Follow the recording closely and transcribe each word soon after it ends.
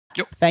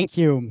Yep. Thank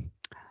you.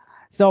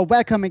 So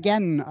welcome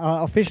again,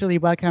 officially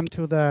welcome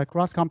to the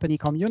Cross Company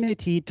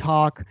Community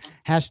Talk,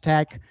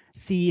 hashtag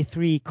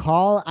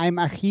C3Call. I'm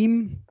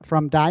Achim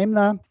from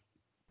Daimler.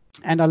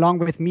 And along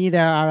with me,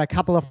 there are a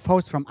couple of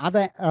hosts from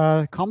other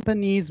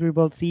companies. We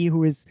will see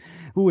who is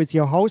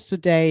your host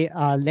today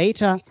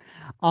later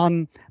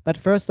on. But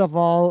first of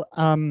all,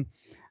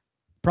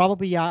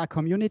 probably you are a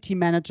community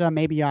manager,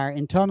 maybe you are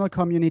internal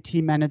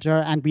community manager,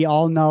 and we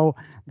all know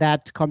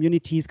that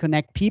communities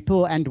connect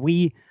people, and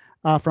we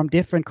from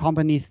different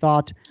companies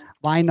thought,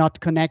 why not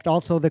connect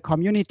also the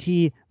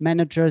community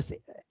managers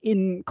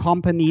in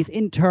companies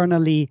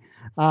internally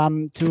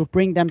to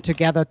bring them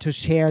together to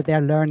share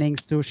their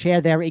learnings, to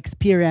share their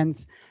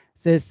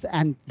experiences.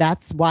 And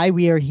that's why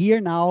we are here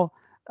now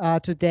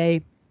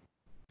today.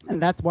 And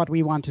that's what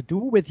we want to do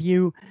with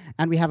you.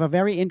 And we have a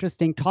very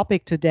interesting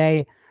topic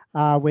today,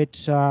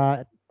 which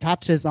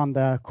touches on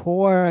the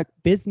core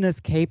business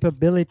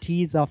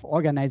capabilities of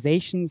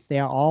organizations. They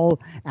are all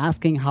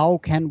asking, how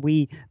can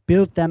we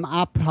build them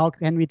up? How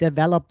can we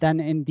develop them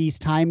in these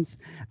times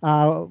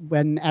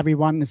when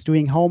everyone is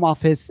doing home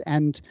office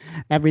and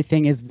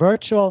everything is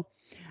virtual?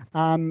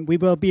 We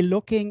will be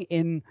looking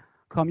in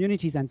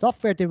communities and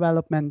software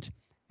development.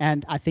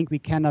 And I think we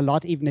can a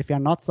lot, even if you're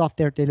not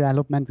software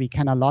development, we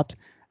can a lot.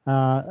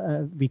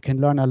 We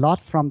can learn a lot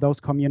from those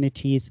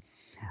communities.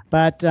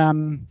 But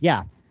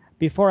yeah,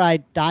 before I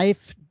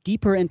dive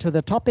deeper into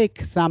the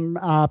topic, some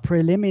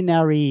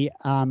preliminary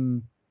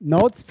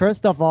notes.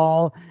 First of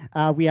all,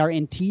 we are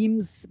in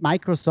Teams,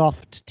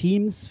 Microsoft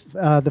Teams,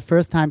 the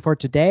first time for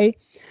today.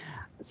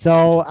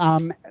 So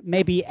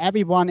maybe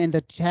everyone in the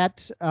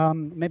chat,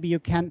 maybe you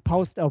can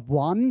post a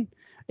 1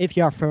 if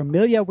you are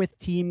familiar with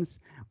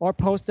Teams, or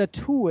post a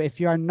 2 if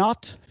you are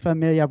not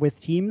familiar with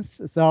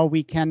Teams, so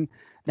we can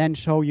then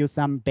show you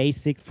some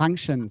basic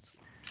functions.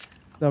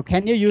 So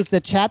can you use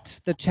the chat?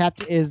 The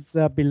chat is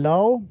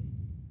below.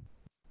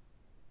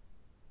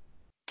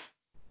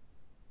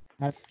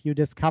 Have you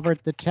discovered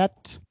the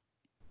chat?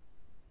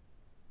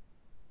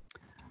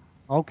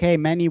 Okay,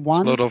 many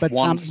ones, but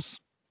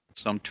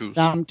some twos.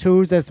 Some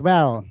twos as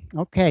well.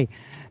 Okay,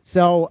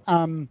 so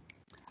Simon,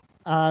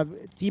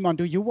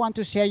 do you want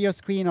to share your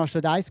screen, or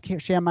should I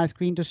share my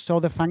screen to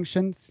show the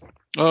functions?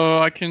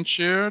 I can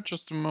share,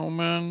 just a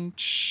moment.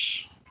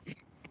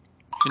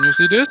 Can you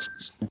see this?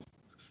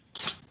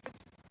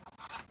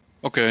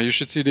 Okay, you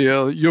should see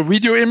the your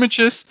video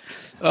images.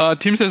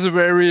 Teams has a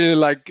very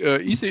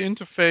easy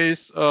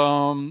interface.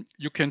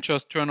 You can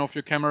just turn off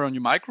your camera and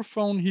your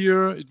microphone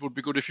here. It would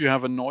be good if you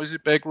have a noisy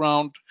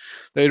background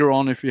later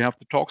on, if you have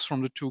the talks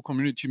from the two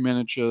community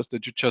managers,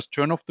 that you just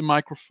turn off the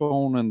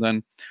microphone and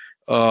then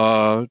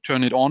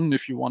turn it on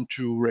if you want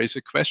to raise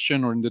a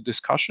question or in the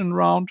discussion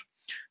round.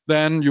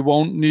 Then you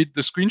won't need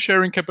the screen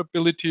sharing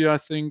capability. I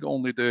think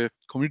only the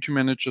community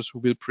managers who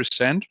will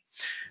present.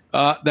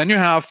 Then you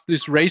have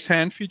this raise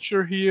hand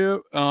feature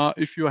here.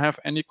 If you have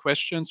any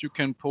questions, you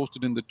can post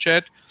it in the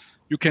chat.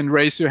 You can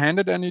raise your hand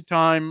at any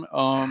time.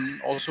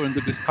 Also in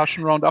the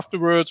discussion round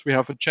afterwards, we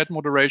have a chat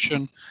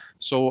moderation.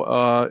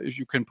 So if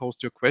you can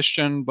post your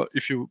question, but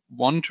if you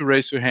want to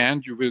raise your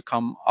hand, you will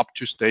come up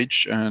to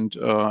stage and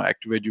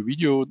activate your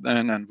video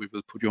then, and we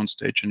will put you on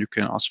stage and you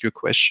can ask your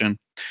question.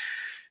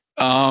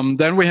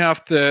 Then we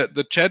have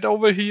the chat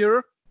over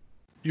here.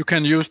 You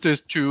can use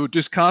this to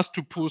discuss,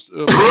 to post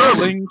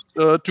links,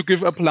 to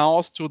give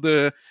applause to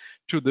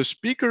the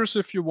speakers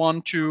if you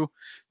want to,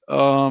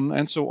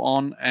 and so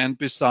on. And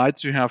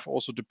besides, you have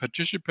also the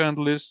participant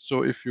list.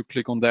 So if you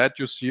click on that,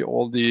 you see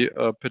all the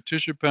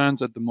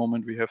participants. At the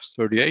moment, we have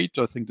 38.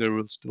 I think there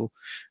will still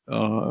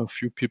a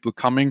few people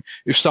coming.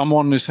 If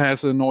someone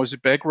has a noisy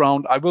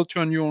background, I will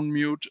turn you on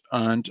mute.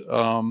 And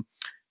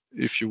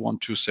if you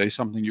want to say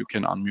something, you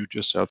can unmute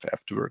yourself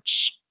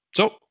afterwards.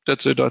 So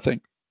that's it, I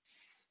think.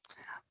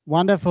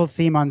 Wonderful,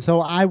 Simon.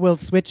 So I will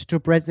switch to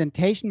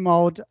presentation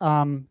mode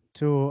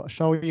to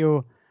show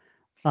you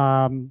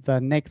the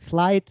next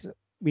slide.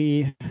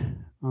 You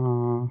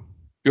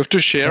have to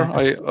share.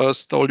 I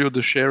stole you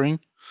the sharing.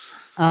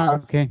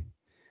 Okay.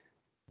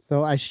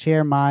 So I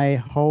share my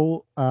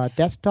whole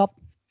desktop.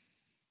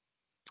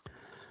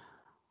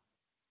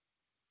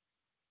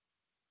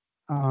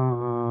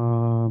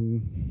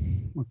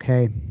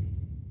 Okay.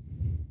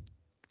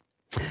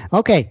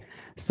 Okay.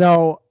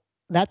 So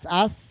that's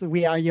us.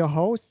 We are your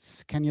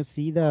hosts. Can you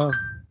see the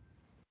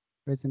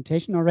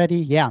presentation already?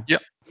 Yeah. Yeah.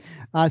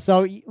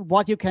 So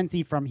what you can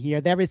see from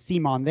here, there is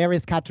Simon, there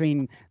is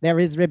Katrin, there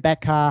is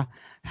Rebecca,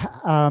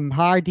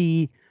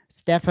 Hardy,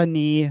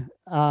 Stephanie,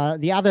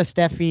 the other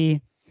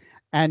Steffi,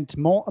 and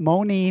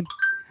Moni.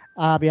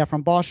 We are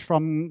from Bosch,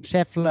 from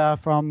Schaeffler,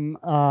 from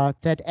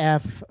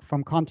ZF,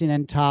 from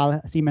Continental,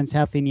 Siemens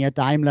Healthineers,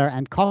 Daimler,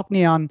 and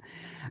Cognion.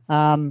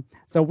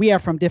 So we are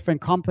from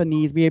different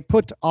companies. We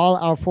put all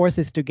our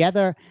forces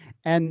together,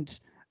 and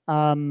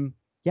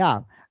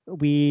yeah,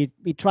 we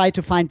try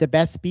to find the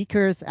best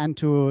speakers and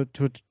to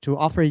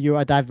offer you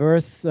a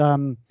diverse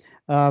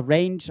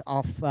range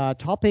of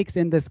topics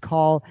in this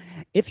call.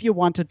 If you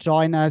want to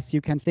join us,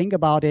 you can think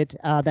about it.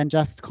 Then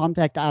just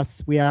contact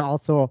us. We are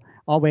also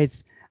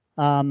always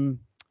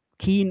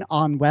keen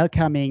on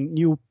welcoming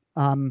new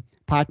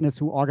partners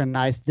who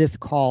organize this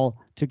call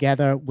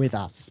together with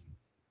us.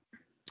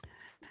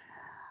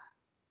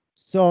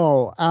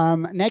 So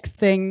next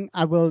thing,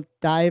 I will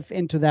dive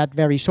into that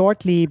very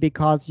shortly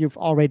because you've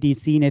already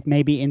seen it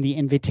maybe in the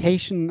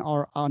invitation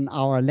or on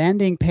our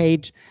landing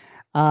page.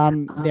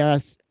 There are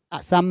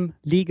some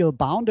legal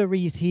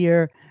boundaries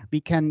here. We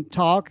can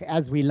talk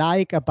as we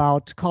like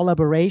about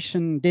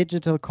collaboration,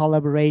 digital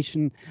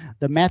collaboration,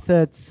 the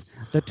methods,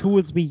 the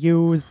tools we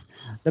use,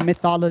 the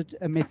methodology,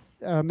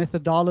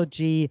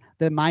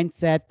 the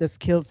mindset, the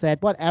skill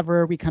set,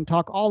 whatever. We can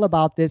talk all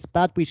about this,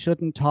 but we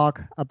shouldn't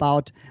talk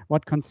about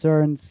what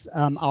concerns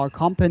our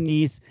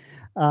companies,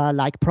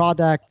 like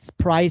products,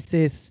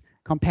 prices,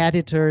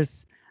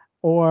 competitors,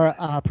 or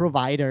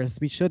providers.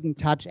 We shouldn't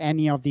touch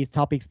any of these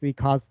topics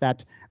because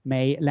that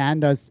may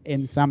land us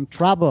in some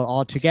trouble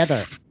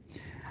altogether.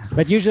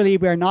 But usually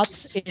we're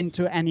not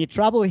into any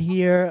trouble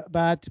here,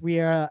 but we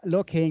are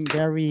looking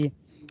very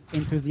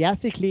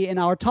enthusiastically in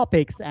our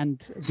topics,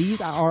 and these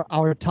are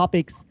our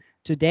topics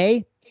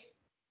today.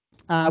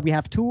 We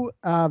have two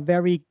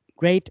very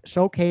great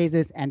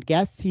showcases and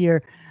guests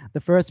here. The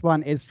first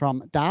one is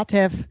from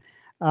DATEV.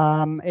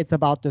 It's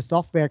about the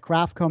software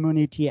craft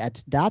community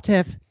at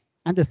DATEV.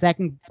 And the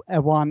second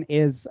one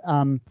is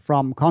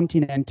from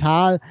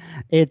Continental.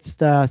 It's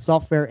the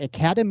Software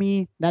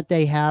Academy that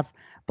they have.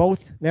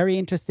 Both very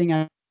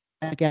interesting.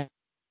 Again,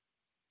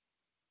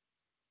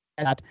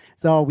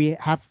 so we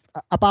have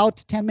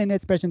about 10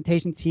 minutes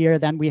presentations here.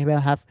 Then we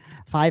will have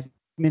 5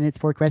 minutes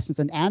for questions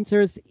and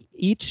answers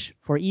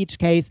for each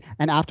case.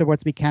 And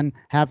afterwards, we can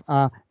have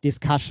a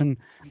discussion.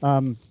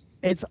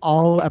 It's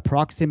all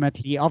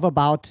approximately of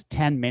about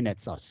 10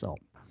 minutes or so.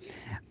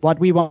 What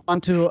we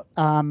want to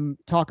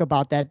talk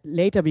about that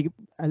later,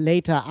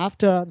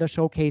 after the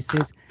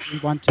showcases, we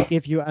want to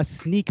give you a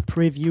sneak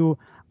preview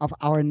of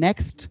our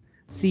next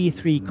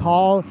C3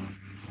 call.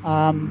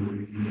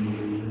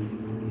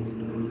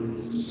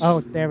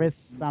 Oh, there is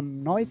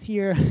some noise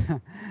here.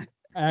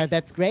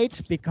 That's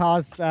great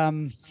because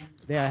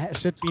there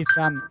should be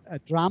some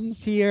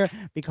drums here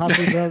because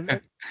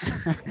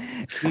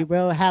we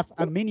will have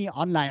a mini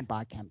online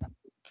barcamp.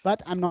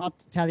 But I'm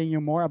not telling you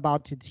more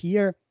about it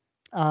here.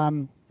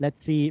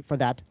 Let's see for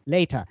that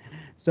later.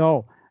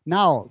 So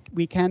now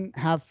we can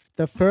have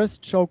the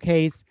first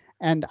showcase,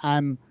 and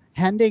I'm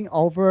handing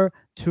over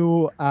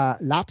to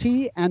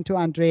Lati and to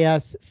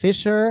Andreas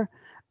Fischer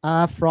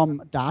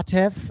from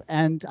DATEV,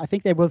 and I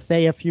think they will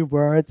say a few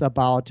words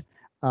about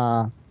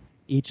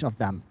each of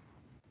them,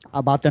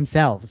 about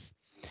themselves.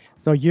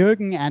 So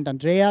Jürgen and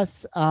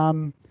Andreas,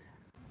 I'll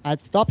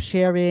stop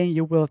sharing.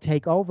 You will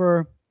take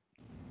over.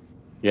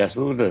 Yes,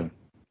 we will do.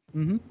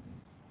 Mm-hmm.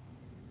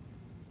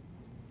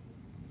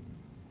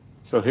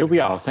 So here we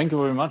are. Thank you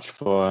very much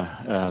for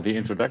the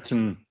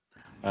introduction.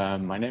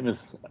 My name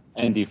is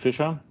Andy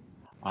Fischer.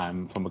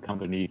 I'm from a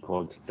company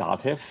called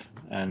DATEV,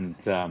 and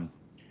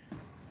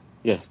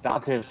yes,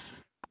 DATEV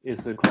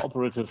is a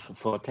cooperative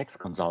for tax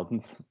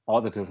consultants,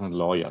 auditors, and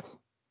lawyers.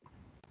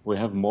 We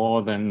have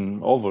more than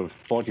over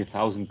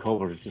 40,000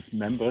 cooperative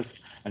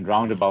members and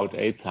around about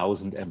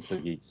 8,000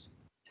 employees.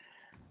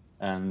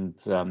 And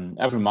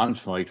every month,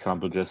 for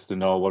example, just to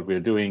know what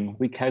we're doing,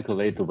 we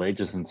calculate the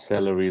wages and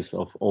salaries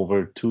of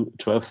over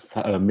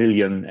 12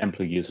 million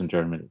employees in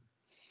Germany.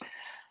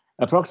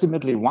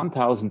 Approximately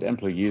 1,000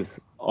 employees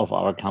of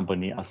our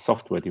company are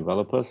software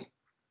developers.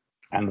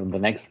 And in the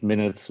next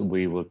minutes,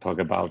 we will talk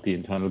about the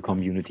internal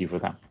community for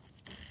them.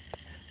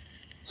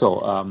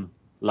 So,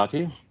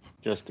 Lati,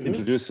 just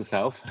introduce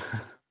yourself.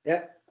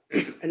 Yeah,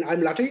 and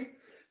I'm Lati.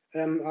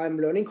 I'm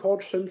learning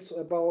coach since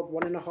about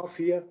 1.5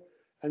 years.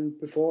 And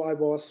before I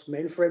was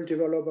mainframe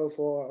developer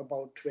for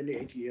about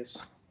 28 years.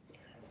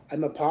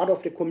 I'm a part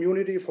of the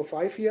community for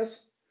 5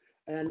 years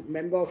and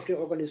member of the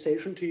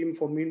organization team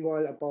for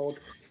meanwhile about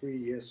 3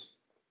 years.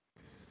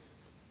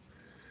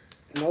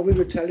 And now we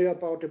will tell you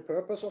about the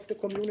purpose of the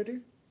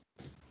community.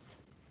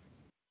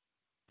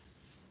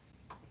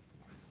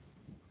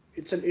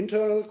 It's an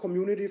internal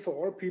community for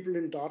all people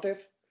in DATEV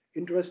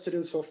interested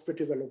in software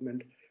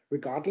development,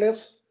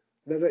 regardless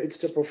whether it's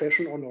their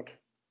profession or not.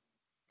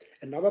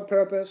 Another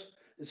purpose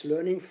is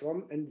learning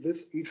from and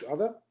with each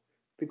other,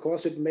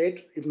 because it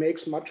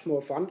makes much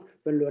more fun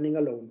than learning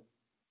alone.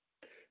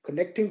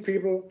 Connecting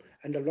people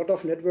and a lot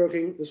of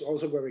networking is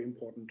also very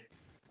important.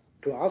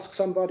 To ask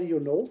somebody you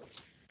know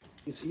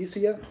is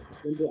easier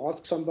than to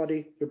ask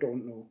somebody you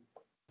don't know.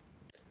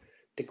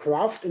 The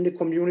craft in the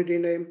community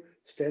name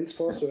stands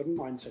for a certain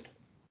mindset.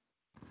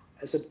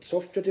 As a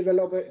software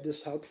developer, it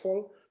is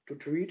helpful to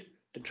treat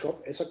the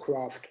job as a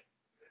craft,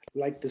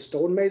 like the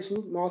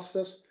stonemason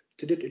masters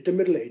did it in the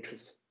Middle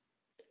Ages.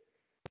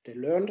 They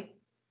learned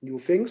new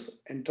things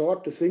and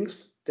taught the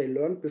things they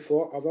learned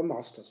before other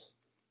masters.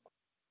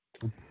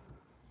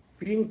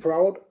 Being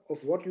proud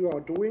of what you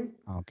are doing,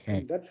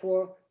 and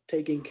therefore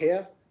taking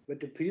care that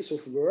the piece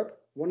of work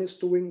one is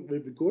doing will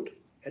be good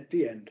at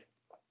the end.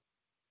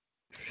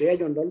 Share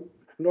your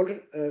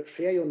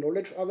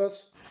knowledge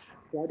others,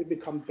 try to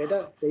become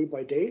better day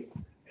by day,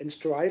 and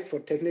strive for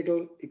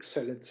technical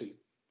excellency.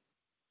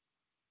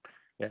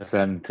 Yes,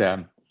 and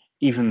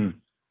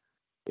even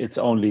it's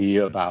only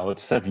about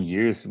 7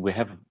 years. We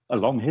have a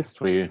long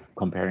history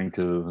comparing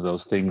to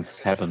those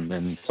things happened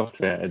in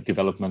software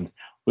development.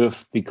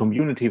 With the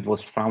community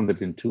was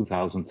founded in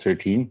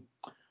 2013.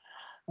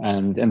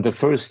 And the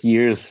first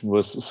years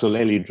was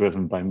solely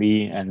driven by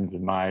me and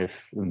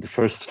the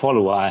first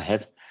follower I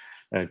had,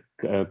 a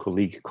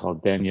colleague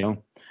called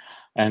Daniel.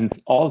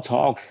 And all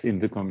talks in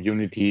the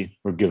community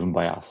were given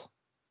by us.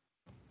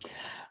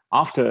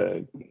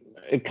 After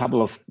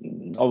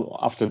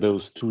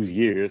those 2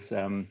 years,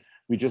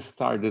 we just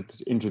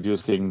started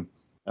introducing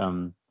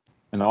an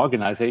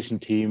organization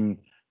team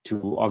to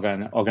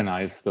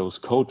organize those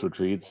code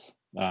retreats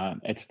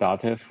at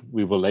DATEV.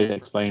 We will later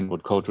explain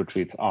what code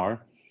retreats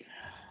are.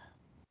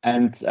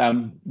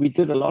 And we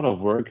did a lot of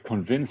work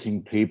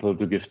convincing people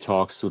to give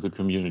talks to the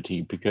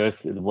community,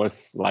 because it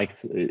was like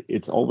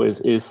it always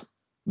is.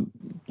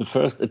 The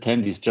first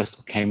attendees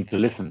just came to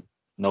listen.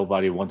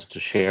 Nobody wanted to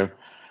share.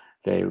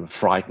 They were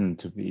frightened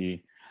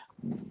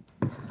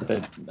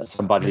that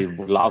somebody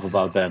would laugh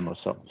about them or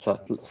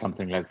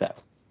something like that.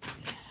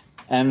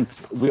 And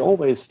we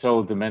always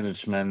told the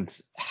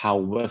management how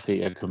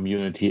worthy a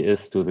community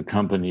is to the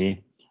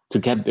company to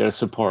get their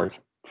support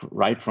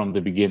right from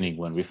the beginning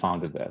when we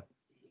founded that.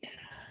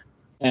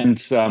 And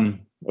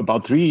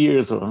about 3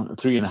 years or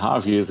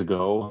 3.5 years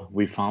ago,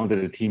 we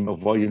founded a team of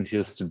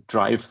volunteers to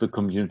drive the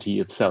community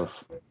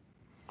itself.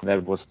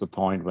 That was the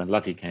point when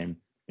Lati came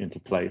into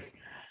place.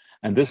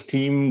 And this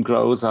team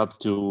grows up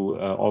to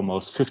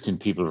almost 15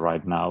 people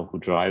right now who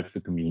drive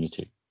the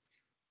community.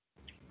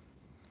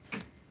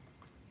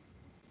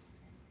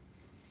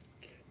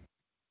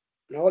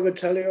 Now I will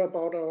tell you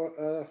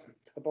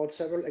about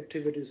several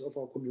activities of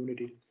our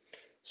community.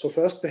 So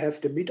first we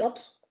have the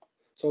meetups.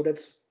 So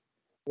that's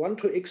 1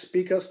 to X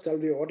speakers tell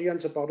the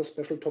audience about a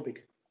special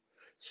topic.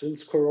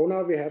 Since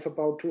Corona, we have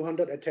about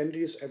 200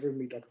 attendees every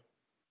meetup.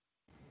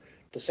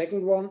 The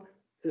second one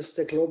is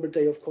the Global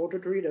Day of Code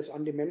Retreat, as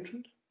Andy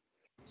mentioned.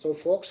 So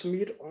folks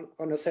meet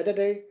on a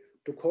Saturday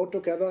to code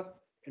together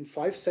in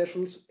 5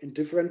 sessions in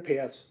different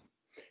pairs,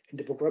 in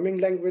the programming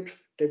language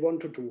they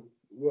want to do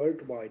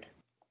worldwide.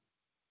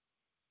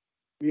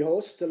 We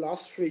host the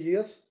last 3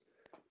 years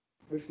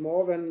with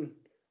more than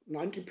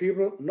 90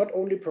 people, not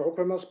only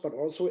programmers, but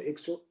also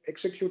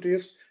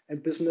executives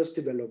and business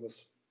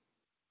developers.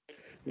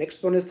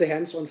 Next one is the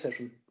hands-on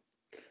session.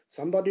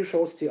 Somebody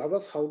shows the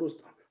others how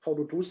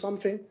to do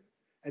something,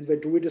 and they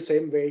do it the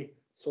same way,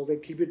 so they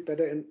keep it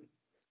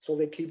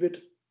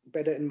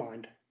better in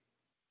mind.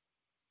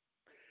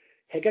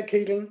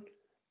 Hackerkegeln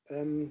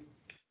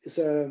is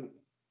a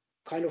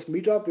kind of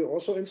meetup we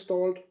also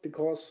installed,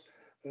 because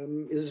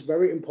it is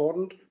very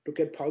important to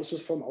get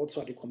pulses from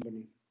outside the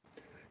company.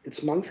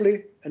 It's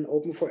monthly and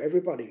open for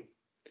everybody.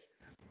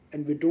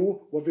 And we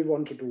do what we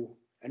want to do.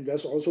 And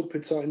there's also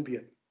pizza and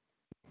beer.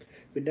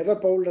 We never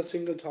bowled a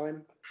single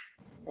time,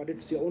 but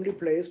it's the only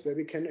place where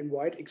we can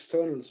invite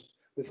externals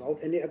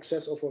without any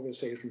access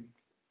authorization.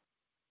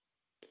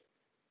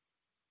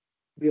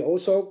 We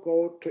also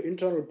go to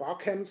internal bar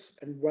camps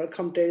and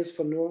welcome days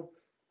for new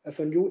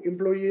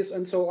employees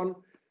and so on,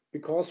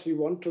 because we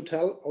want to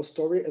tell our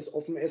story as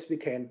often as we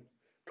can,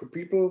 to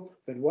people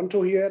that want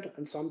to hear it,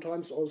 and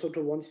sometimes also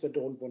to ones that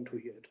don't want to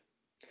hear it.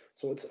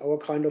 So it's our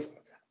kind of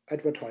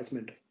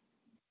advertisement.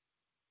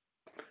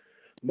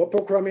 Mob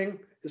programming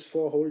is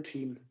for a whole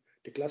team.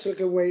 The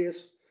classical way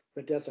is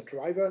that there's a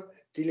driver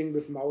dealing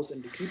with mouse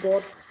and the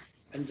keyboard,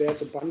 and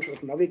there's a bunch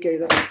of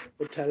navigators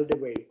that tell the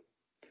way.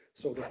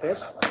 So the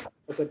best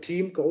of a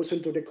team goes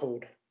into the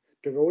code.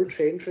 The role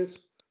changes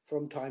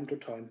from time to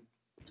time.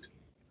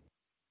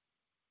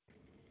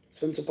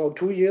 Since about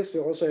 2 years,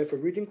 we also have a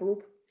reading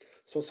group.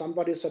 So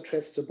somebody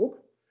suggests a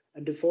book,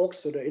 and the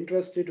folks that are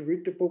interested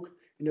read the book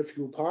in a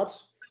few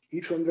parts,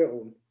 each on their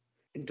own,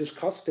 and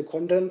discuss the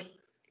content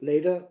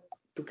later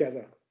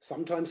together,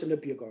 sometimes in a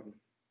beer garden.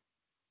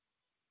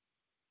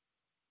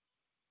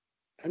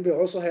 And we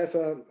also have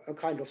a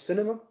kind of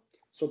cinema.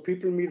 So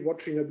people meet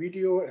watching a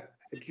video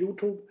at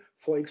YouTube,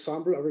 for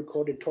example, a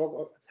recorded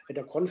talk at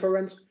a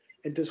conference,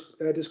 and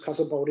discuss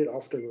about it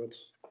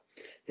afterwards.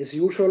 As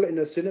usual in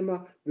a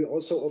cinema, we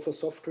also offer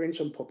soft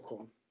drinks and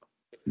popcorn.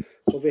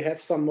 So we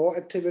have some more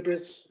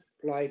activities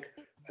like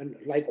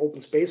open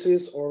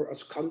spaces or a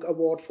skunk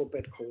award for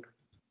bad code.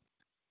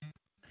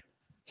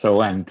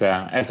 So, and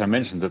as I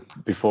mentioned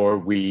before,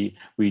 we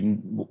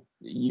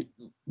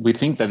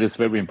think that it's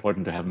very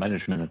important to have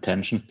management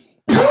attention.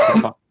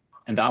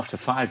 And after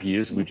 5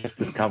 years, we just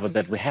discovered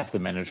that we have the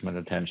management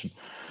attention.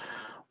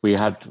 We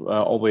had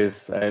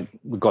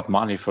we got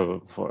money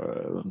for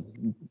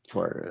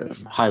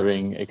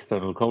hiring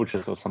external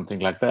coaches or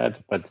something like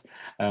that. But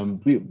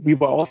we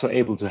were also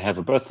able to have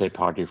a birthday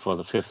party for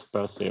the 5th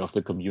birthday of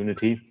the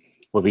community,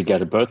 where we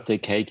get a birthday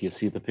cake. You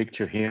see the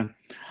picture here,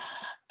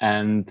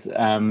 and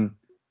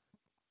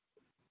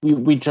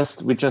we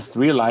just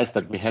realized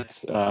that we had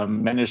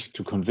managed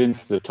to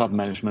convince the top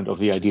management of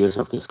the ideas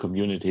of this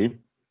community,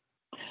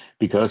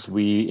 because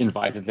we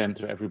invited them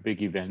to every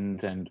big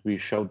event and we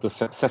showed the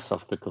success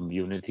of the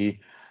community,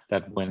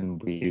 that when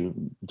we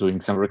doing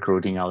some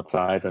recruiting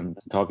outside and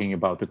talking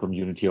about the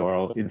community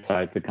or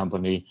inside the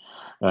company,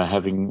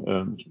 having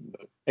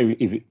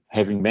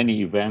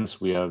many events,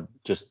 we are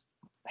just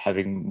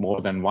having more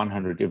than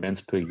 100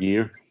 events per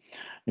year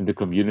in the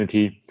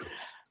community.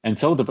 And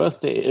so the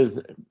birthday is,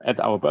 at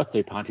our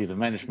birthday party, the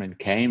management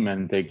came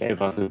and they gave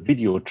us a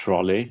video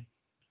trolley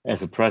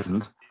as a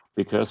present,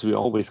 because we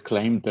always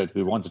claimed that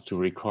we wanted to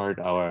record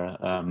our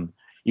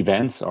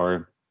events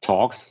or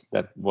talks.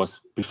 That was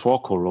before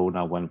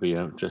Corona, when we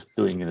are just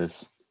doing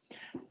this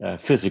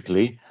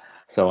physically.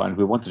 So, and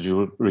we wanted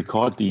to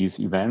record these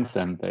events,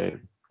 and they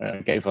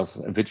gave us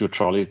a video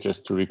trolley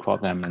just to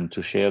record them and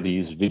to share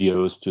these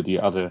videos to the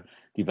other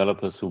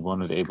developers who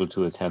weren't able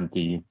to attend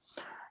the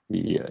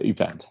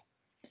event.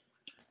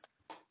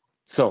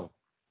 So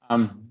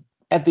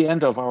at the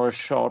end of our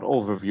short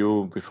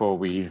overview, before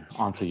we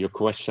answer your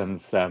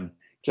questions,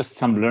 just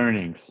some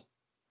learnings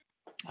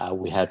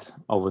we had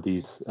over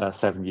these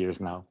 7 years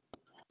now.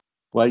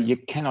 Well, you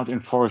cannot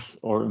enforce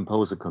or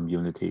impose a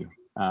community.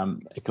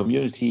 A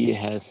community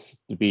has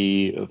to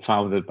be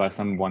founded by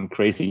someone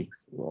crazy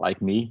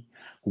like me,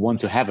 who want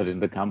to have it in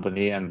the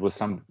company, and with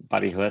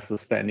somebody who has the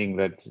standing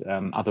that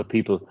other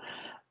people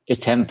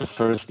attend the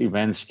first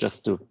events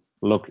just to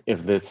look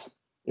if this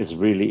is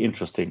really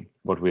interesting,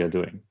 what we are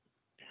doing.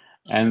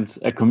 And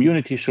a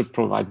community should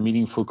provide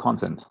meaningful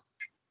content.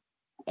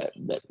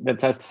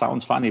 That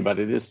sounds funny, but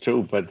it is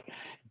true. But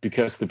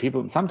because the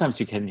people, sometimes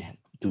you can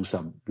do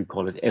some, we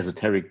call it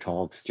esoteric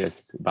talks,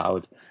 just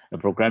about a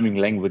programming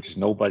language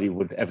nobody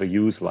would ever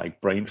use, like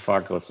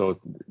brainfuck or so.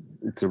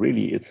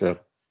 It's a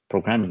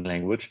programming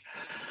language.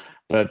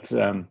 But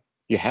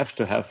you have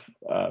to have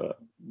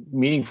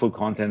meaningful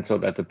content so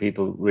that the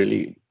people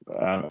really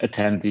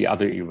attend the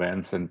other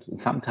events. And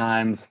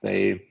sometimes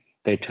they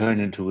turn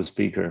into a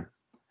speaker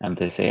and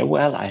they say,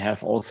 well, I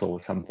have also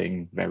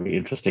something very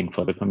interesting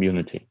for the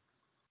community.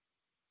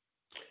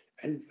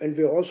 And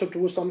we also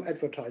do some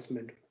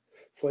advertisement.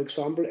 For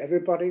example,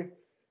 everybody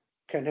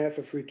can have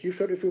a free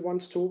t-shirt if he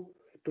wants to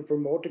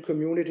promote the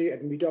community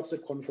at meetups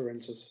and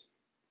conferences.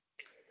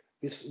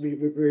 We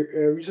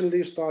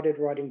recently started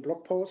writing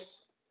blog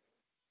posts,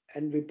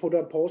 and we put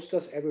up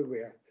posters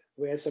everywhere,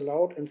 where it's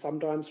allowed and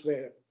sometimes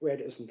where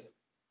it isn't.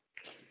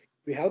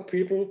 We help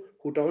people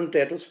who don't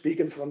dare to speak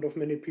in front of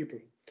many people.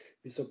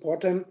 We support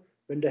them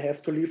when they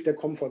have to leave their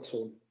comfort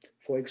zone.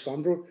 For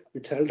example,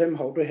 we tell them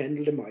how to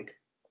handle the mic.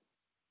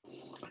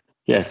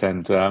 Yes,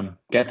 and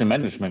get the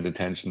management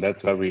attention.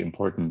 That's very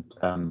important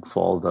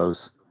for all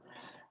those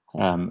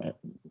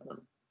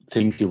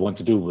things you want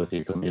to do with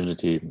your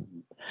community.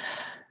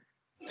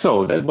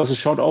 So that was a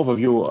short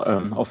overview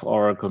of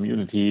our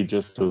community,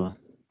 just to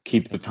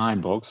keep the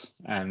time box.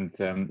 And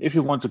if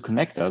you want to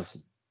connect us,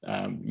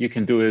 you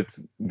can do it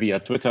via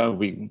Twitter,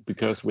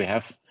 because we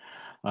have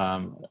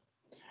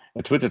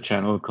a Twitter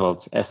channel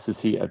called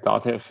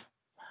STC@DATEV.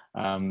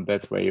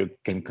 That's where you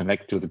can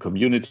connect to the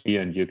community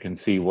and you can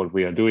see what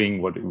we are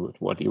doing,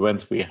 what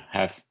events we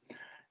have.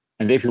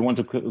 And if you want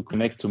to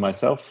connect to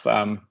myself,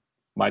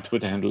 my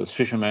Twitter handle is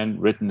Fisherman,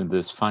 written in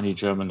this funny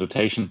German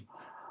notation,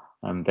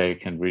 and they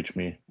can reach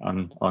me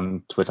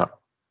on Twitter.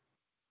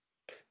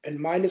 And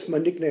mine is my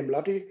nickname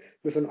Latti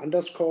with an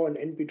underscore and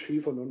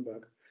NBG for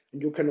Nürnberg.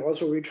 And you can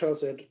also reach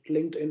us at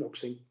LinkedIn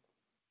Oxing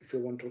if you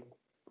want to.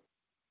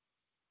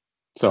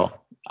 So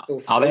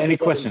are there any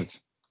questions?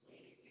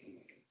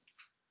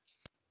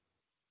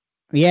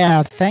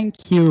 Yeah,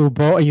 thank you,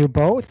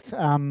 both.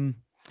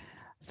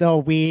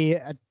 So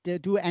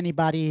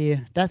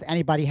does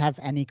anybody have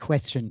any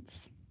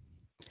questions?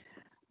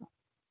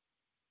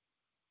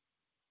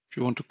 If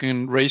you want to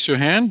can raise your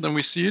hand, then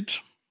we see it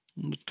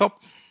on the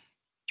top,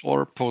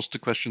 or post the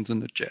questions in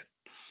the chat.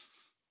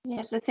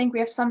 Yes, I think we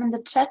have some in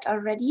the chat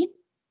already.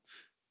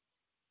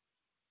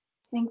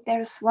 I think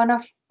there's one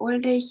of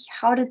Ulrich.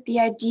 How did the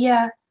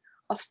idea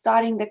of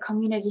starting the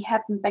community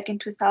happen back in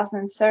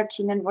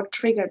 2013, and what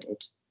triggered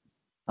it?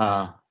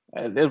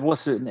 There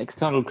was an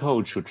external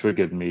coach who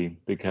triggered me,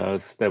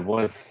 because there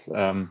was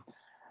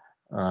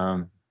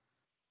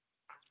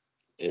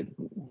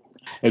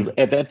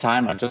at that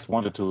time I just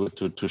wanted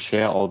to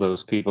share all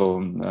those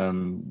people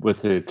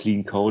with a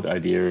clean code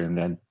idea, and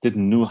I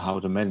didn't know how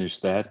to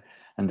manage that.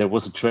 And there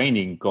was a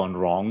training gone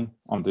wrong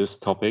on this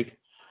topic,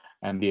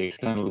 and the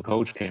external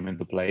coach came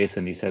into place,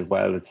 and he said,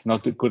 well, it's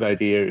not a good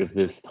idea if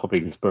this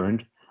topic is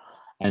burned.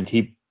 And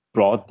he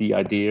brought the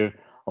idea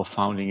of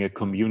founding a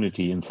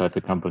community inside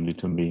the company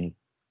to me.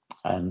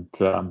 And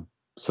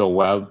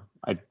so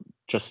I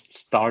just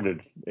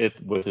started it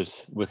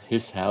with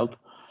his help.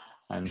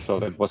 And so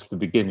that was the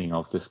beginning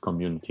of this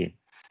community.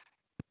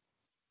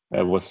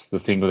 That was the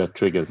thing that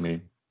triggered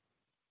me.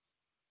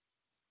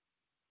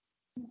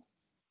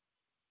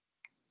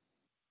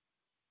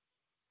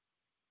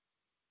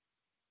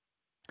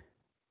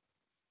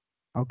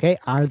 Okay,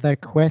 are there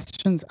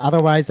questions?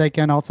 Otherwise, I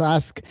can also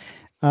ask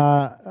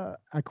a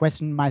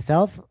question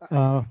myself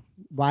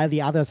while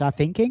the others are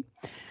thinking.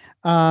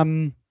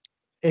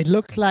 it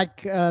looks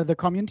like the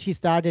community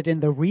started in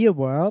the real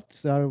world.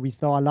 So we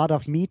saw a lot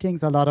of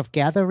meetings, a lot of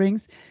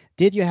gatherings.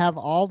 Did you have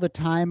all the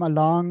time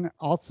along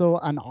also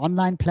an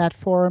online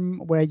platform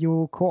where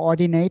you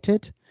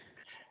coordinated?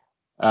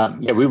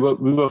 Yeah, we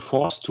were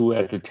forced to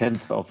at the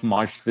 10th of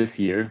March this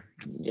year.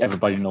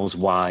 Everybody knows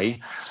why.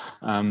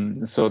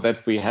 So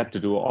that we had to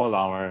do all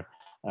our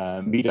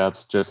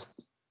meetups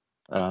just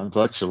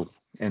virtual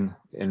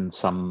in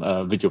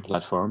some video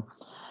platform.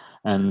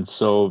 And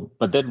so,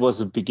 but that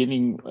was a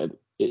beginning.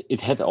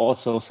 It had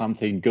also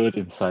something good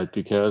inside,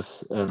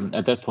 because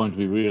at that point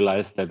we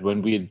realized that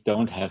when we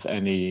don't have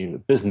any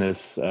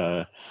business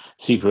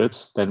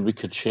secrets, then we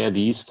could share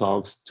these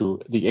talks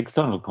to the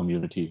external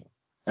community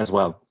as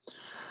well.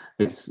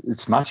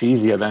 It's much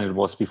easier than it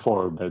was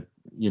before, but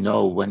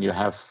when you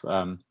have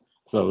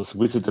those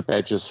visitor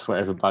badges for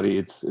everybody,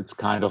 it's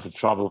kind of a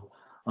trouble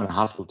and a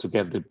hassle to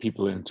get the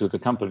people into the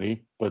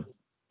company. But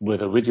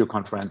with a video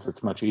conference,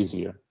 it's much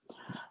easier.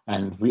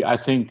 And I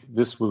think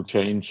this will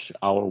change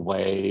our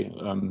way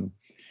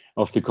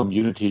of the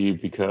community,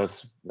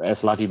 because,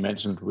 as Lati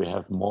mentioned, we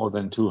have more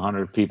than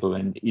 200 people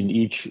in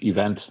each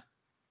event.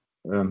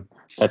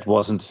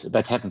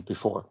 That happened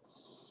before.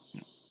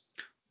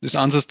 This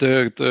answers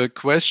the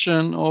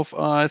question of,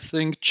 I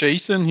think,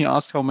 Jason. He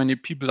asked how many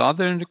people are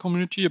there in the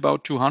community?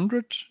 About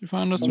 200, if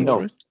I understood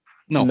right?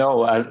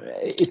 No,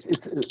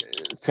 it's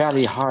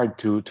fairly hard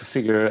to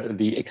figure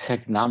the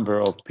exact number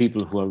of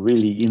people who are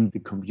really in the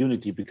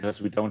community,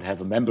 because we don't have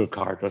a member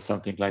card or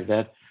something like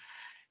that.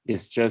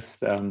 It's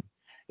just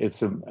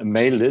it's a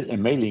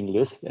mailing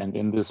list, and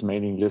in this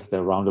mailing list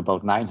there are around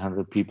about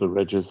 900 people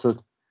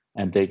registered,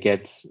 and they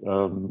get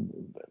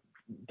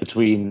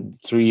between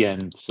 3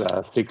 and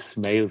 6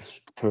 mails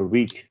per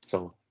week.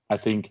 So I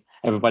think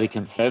everybody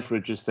can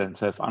self-register and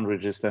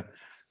self-unregister.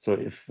 So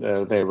if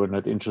they were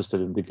not interested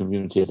in the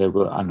community, they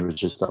will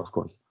unregister, of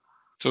course.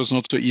 So it's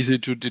not so easy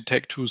to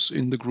detect who's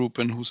in the group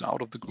and who's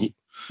out of the group.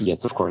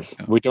 Yes, of course.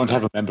 Yeah. We don't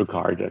have a member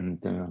card, and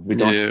we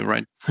don't. Yeah,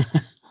 right.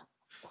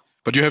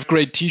 But you have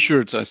great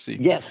T-shirts, I see.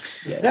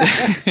 Yes.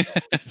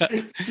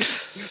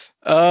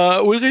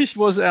 Ulrich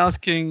was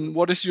asking,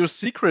 what is your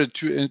secret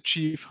to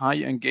achieve high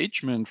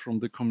engagement from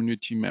the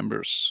community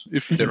members,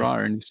 if there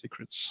are any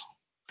secrets?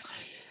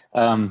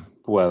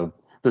 Well,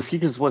 the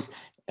secret was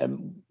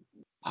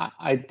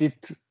I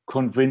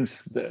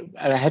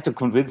had to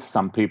convince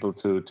some people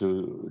to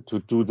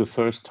do the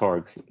first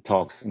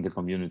talks in the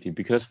community,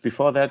 because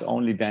before that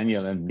only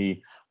Daniel and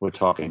me were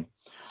talking,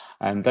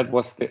 and that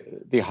was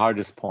the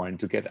hardest point,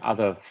 to get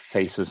other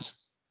faces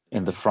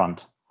in the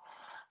front.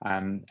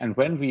 And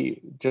when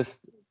we just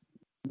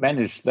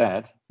managed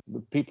that,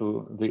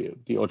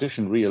 the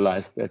audition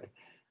realized that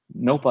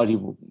nobody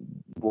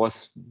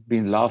was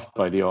being loved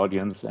by the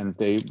audience, and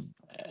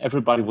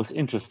everybody was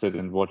interested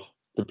in what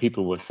the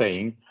people were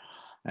saying,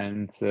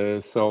 and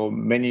so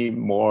many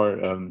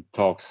more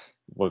talks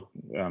were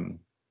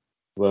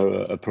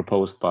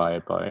proposed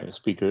by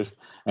speakers.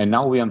 And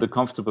now we are in the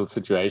comfortable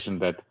situation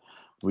that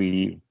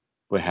we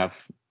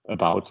have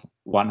about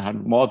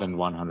more than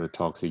 100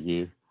 talks a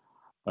year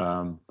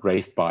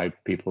proposed by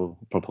people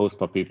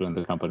in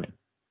the company.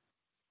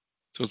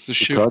 So it's the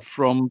shift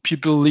from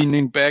people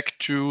leaning back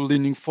to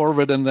leaning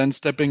forward, and then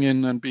stepping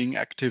in and being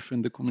active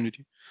in the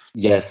community.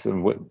 Yes,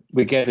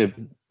 we get a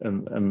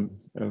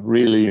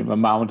really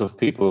amount of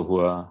people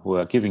who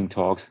are giving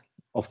talks.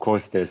 Of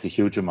course, there's a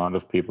huge amount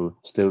of people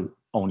still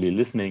only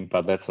listening,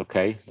 but that's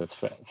okay. That's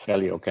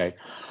fairly okay,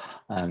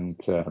 and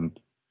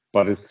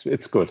but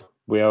it's good.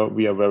 We are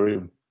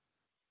very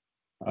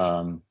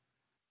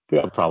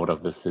proud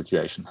of this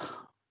situation.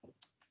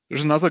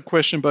 There's another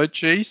question by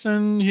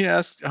Jason. He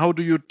asked, how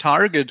do you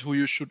target who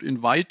you should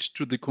invite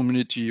to the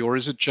community, or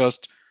is it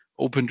just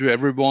open to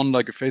everyone,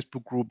 like a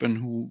Facebook group, and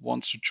who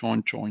wants to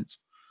joins?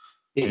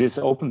 It is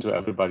open to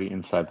everybody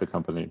inside the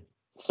company.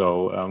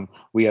 So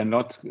we are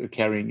not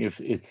caring if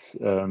it's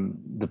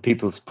the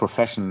people's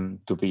profession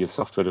to be a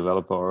software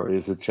developer, or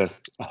is it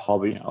just a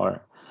hobby,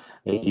 or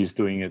he's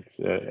doing it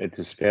at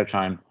his spare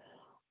time.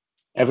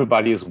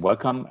 Everybody is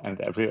welcome, and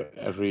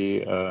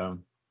every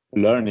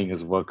learning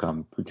is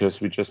welcome, because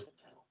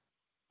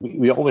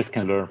we always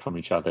can learn from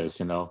each other,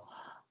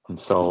 And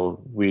so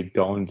we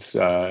don't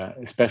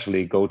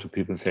especially go to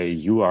people and say,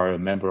 you are a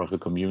member of the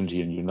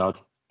community and you're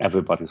not.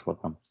 Everybody's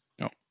welcome.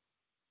 No.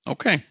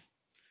 Okay.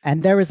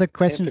 And there is a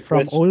question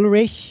from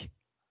Ulrich.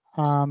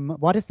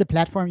 What is the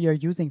platform you're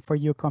using for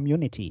your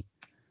community?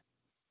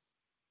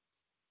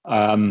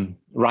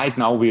 Right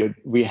now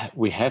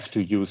we have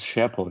to use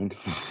SharePoint.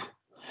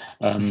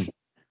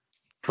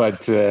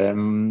 But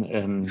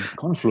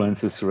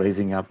Confluence is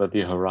raising up at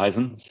the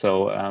horizon.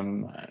 So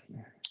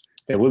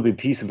there will be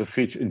peace in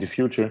the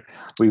future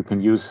where you can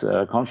use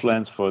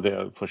Confluence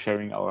for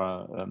sharing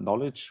our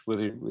knowledge with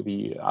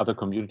the other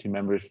community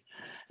members,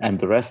 and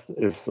the rest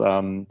is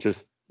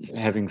just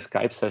having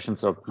Skype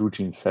sessions or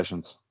BlueJeans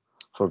sessions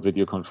for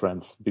video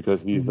conference,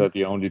 because these are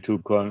the only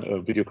two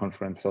video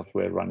conference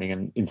software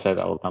running inside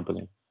our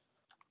company.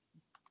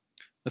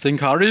 I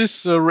think Harry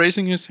is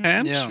raising his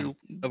hand. Yeah,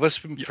 I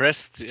was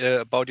impressed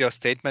about your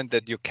statement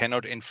that you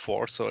cannot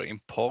enforce or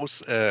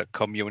impose a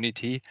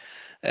community.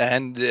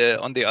 And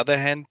on the other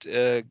hand,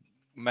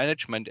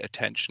 management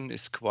attention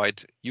is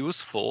quite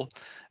useful.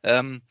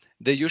 The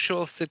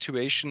usual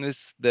situation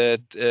is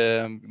that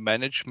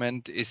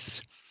management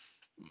is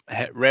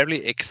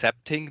rarely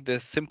accepting the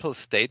simple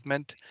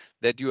statement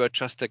that you are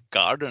just a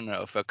gardener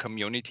of a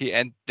community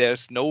and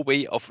there's no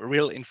way of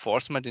real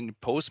enforcement and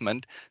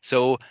imposement.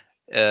 So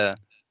the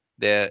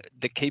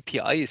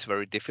KPI is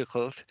very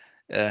difficult.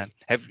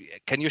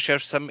 Can you share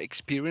some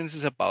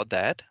experiences about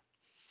that?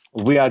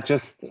 We're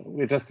just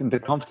in the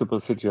comfortable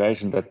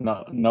situation that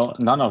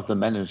none of the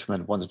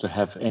management wanted to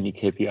have any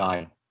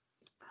KPI.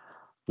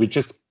 We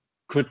just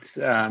could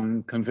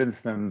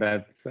convince them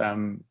that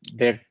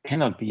there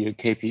cannot be a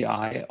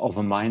KPI of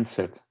a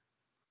mindset.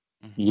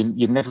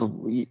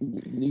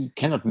 You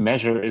cannot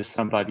measure if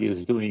somebody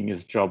is doing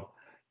his job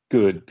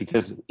good,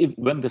 because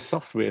when the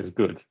software is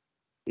good,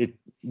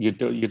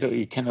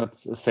 you cannot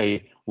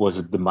say, was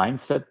it the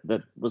mindset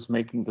that was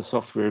making the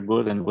software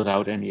good and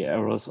without any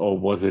errors, or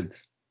was it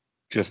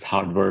just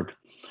hard work?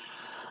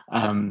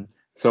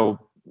 So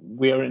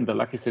we are in the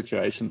lucky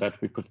situation that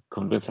we could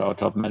convince our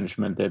top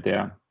management that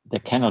there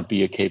cannot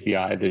be a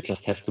KPI. They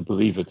just have to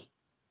believe it,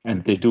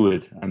 and they do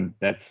it, and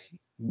that's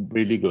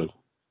really good.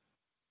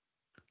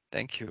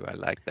 Thank you. I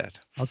like that.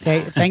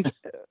 Okay,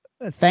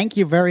 thank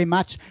you very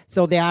much.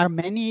 So there are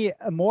many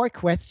more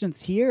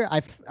questions here. I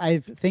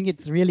think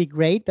it's really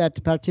great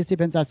that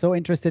participants are so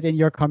interested in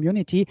your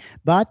community.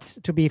 But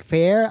to be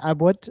fair, I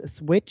would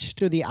switch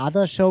to the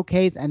other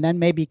showcase and then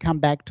maybe come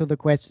back to the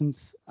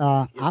questions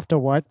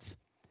afterwards.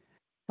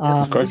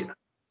 Yes, of course.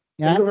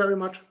 Yeah. Thank you very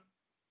much.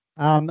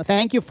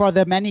 Thank you for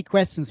the many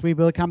questions. We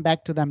will come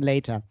back to them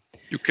later.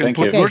 You can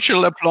put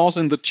virtual applause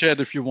in the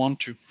chat if you want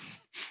to.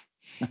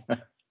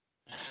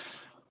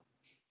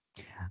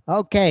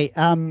 Okay.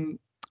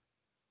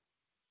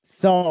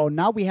 So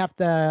now we have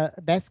the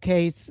best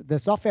case, the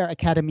Software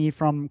Academy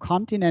from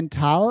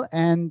Continental.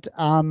 And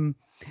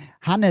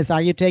Hannes,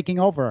 are you taking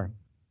over?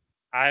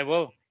 I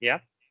will. Yeah.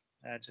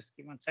 Just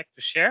give 1 sec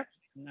to share,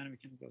 and then we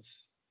can go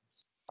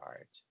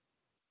start.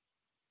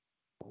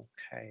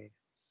 Okay.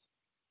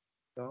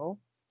 So.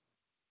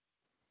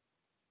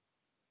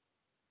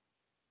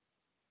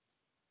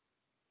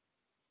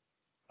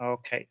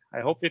 Okay.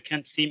 I hope you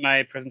can see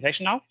my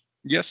presentation now.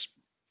 Yes.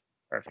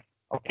 Perfect.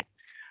 Okay.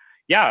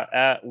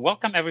 Yeah.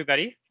 Welcome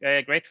everybody.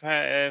 Great.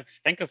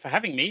 Thank you for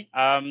having me.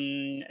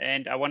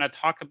 And I want to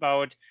talk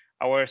about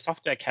our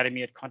Software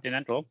Academy at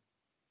Continental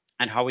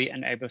and how we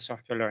enable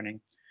software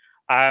learning.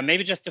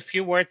 Maybe just a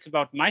few words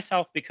about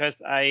myself,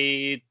 because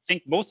I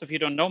think most of you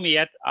don't know me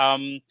yet.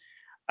 I'm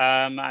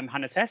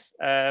Hannes Hess,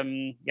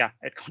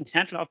 at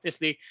Continental,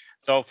 obviously.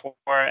 So for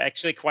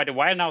actually quite a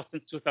while now,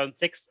 since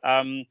 2006.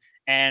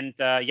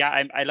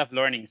 I love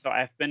learning. So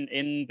I've been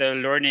in the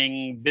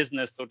learning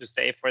business, so to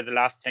say, for the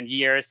last 10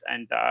 years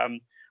and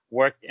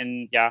worked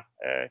in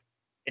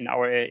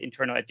our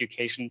internal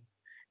education.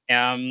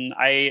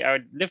 I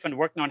live and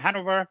work now in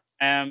Hanover,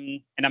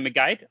 and I'm a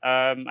guide.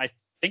 I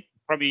think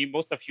probably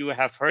most of you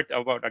have heard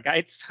about our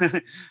guides.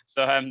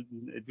 So I'm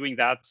doing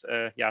that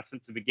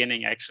since the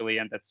beginning, actually,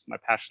 and that's my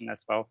passion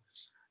as well.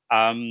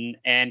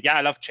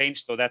 I love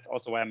change. So that's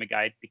also why I'm a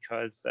guide,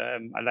 because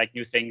I like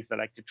new things. I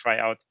like to try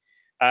out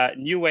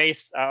new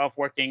ways of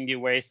working, new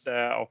ways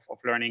of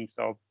learning.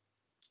 So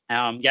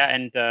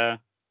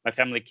my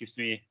family keeps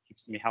me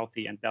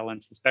healthy and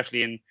balanced,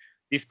 especially in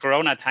these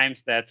Corona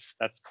times. That's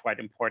quite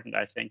important,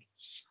 I think.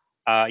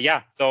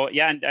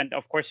 And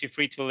of course, you're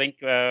free to link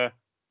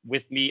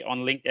with me on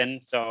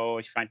LinkedIn. So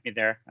if you find me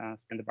there,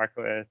 scan the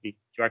barcode, the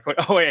QR code,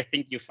 or I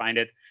think you find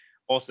it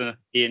also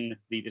in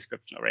the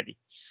description already.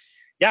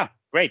 Yeah,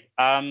 great.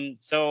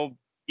 So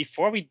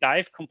before we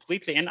dive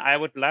completely in, I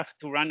would love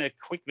to run a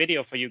quick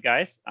video for you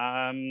guys,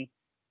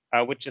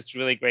 which is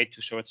really great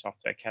to show at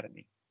Software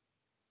Academy.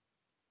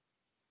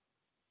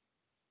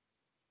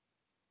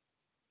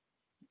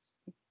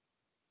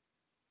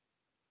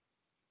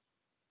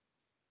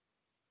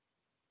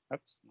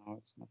 Oops, no,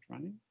 it's not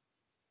running.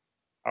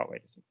 Oh,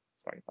 wait a second.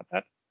 Sorry about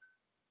that.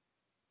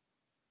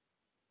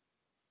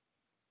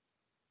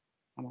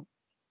 Come on.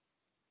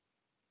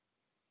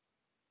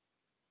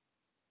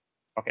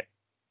 Okay.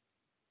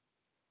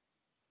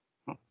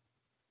 Oh.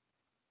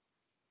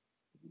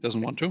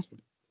 Doesn't want to?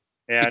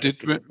 Yeah, it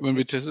did when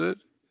we tested it?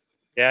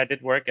 Yeah, it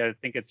did work. I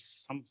think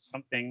it's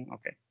something.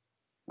 Okay.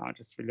 Now I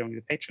just reloading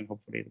the page and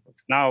hopefully it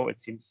works. Now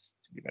it seems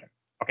to be better.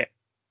 Okay.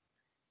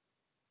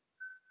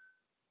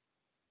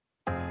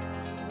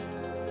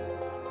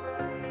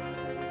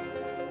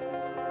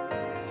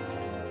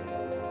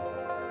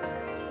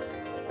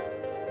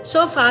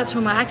 So far,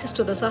 through my access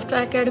to the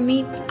Software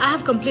Academy, I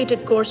have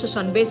completed courses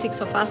on basics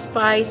of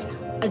ASPICE,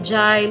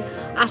 Agile,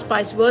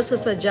 ASPICE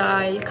versus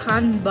Agile,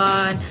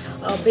 Kanban,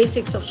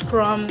 basics of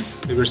Scrum,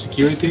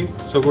 cybersecurity,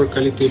 software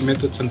quality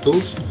methods and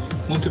tools,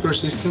 multi-core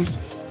systems,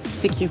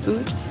 Secure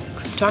Boot,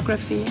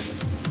 cryptography,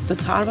 the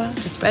TARA,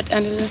 the threat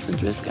analyst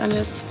and risk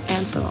analyst,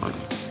 and so on.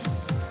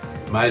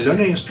 My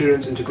learning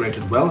experience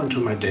integrated well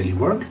into my daily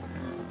work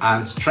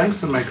and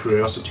strengthened my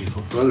curiosity for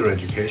further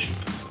education.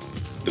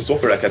 The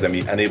Software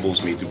Academy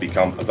enables me to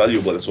become a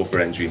valuable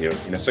software engineer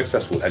in a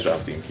successful Agile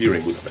team here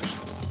in Budapest.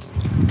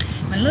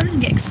 My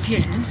learning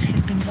experience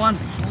has been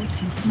wonderful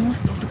since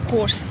most of the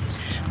courses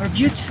were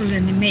beautifully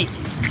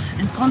animated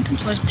and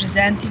content was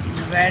presented in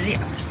a very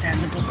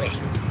understandable way.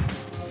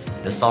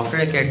 The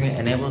Software Academy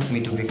enables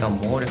me to become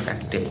more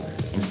effective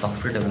in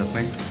software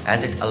development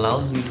as it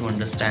allows me to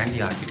understand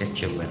the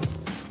architecture well.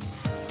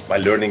 My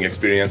learning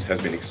experience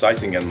has been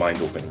exciting and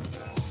mind-opening.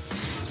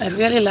 I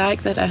really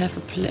like that I have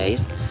a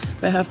place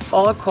where I have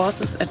all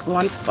courses at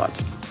one spot.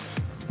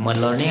 My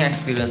learning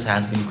experience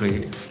has been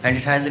great and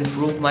it has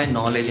improved my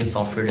knowledge in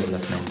software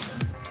development.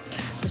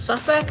 The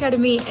Software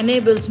Academy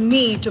enables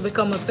me to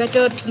become a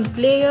better team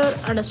player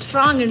and a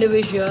strong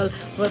individual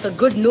with a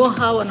good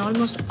know-how on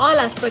almost all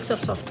aspects of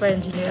software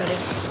engineering.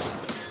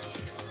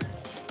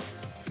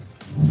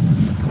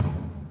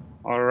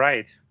 All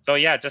right. So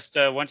yeah, just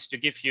wanted to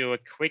give you a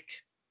quick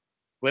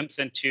glimpse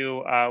into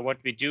what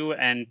we do.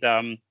 And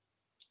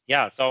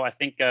yeah, so I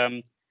think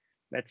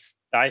let's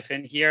dive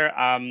in here.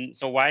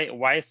 So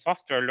why is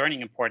software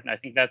learning important? I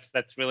think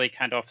that's really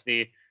kind of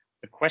the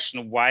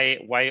question.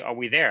 Why are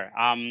we there?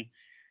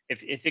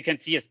 As you can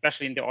see,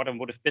 especially in the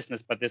automotive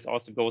business, but this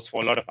also goes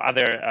for a lot of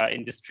other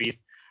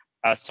industries,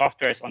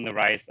 software is on the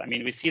rise. I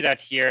mean, we see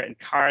that here in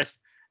cars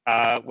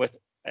with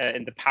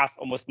in the past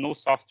almost no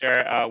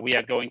software. We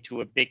are going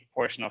to a big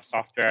portion of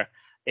software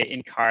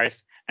in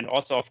cars, and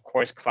also, of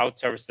course, cloud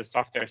services,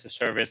 software as a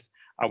service,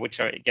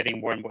 which are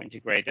getting more and more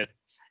integrated.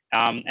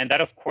 And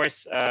that, of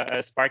course,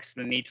 sparks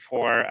the need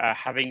for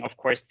having, of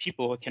course,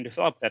 people who can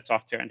develop that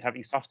software and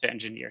having software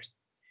engineers.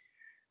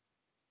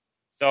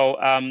 So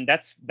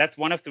that's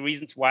one of the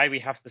reasons why we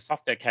have the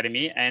Software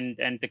Academy. And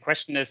the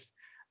question is,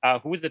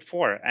 who is it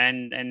for?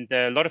 And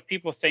a lot of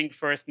people think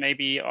first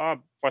maybe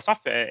for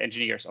software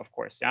engineers, of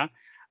course, yeah.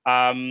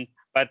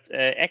 But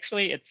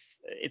actually,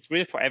 it's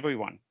really for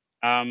everyone.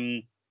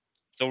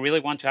 So really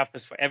want to have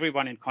this for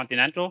everyone in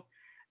Continental.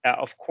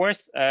 Of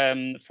course,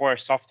 for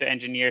software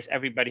engineers,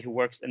 everybody who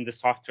works in the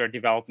software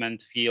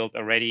development field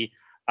already,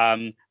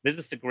 this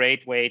is a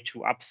great way to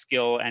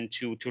upskill and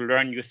to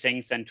learn new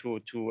things and to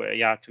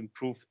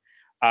improve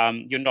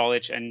your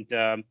knowledge. And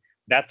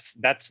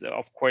that's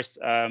of course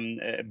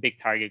a big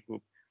target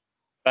group.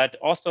 But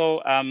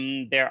also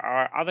there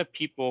are other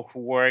people who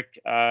work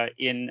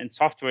in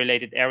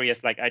software-related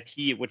areas like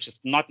IT, which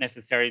is not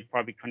necessarily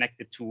probably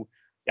connected to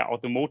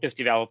automotive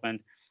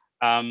development.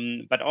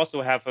 But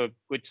also have a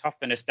good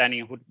software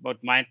understanding who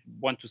might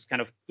want to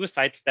kind of do a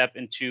sidestep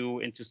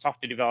into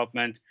software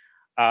development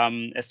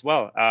as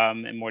well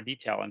in more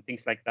detail and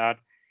things like that.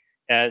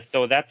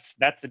 So that's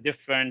a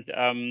different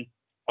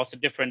also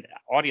different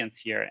audience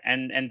here,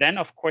 and then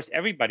of course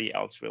everybody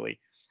else really.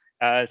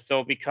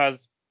 So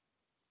because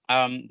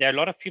there are a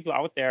lot of people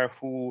out there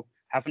who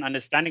have an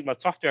understanding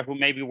about software who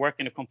maybe work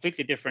in a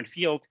completely different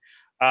field.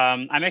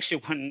 I'm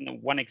actually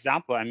one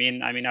example. I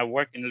mean I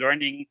work in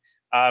learning.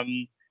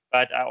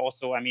 But I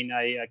also,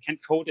 I can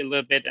code a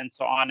little bit and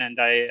so on. And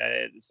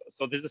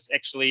so this is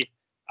actually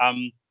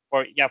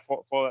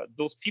for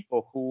those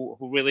people who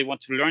really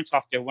want to learn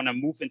software, want to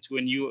move into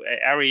a new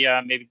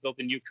area, maybe build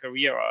a new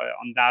career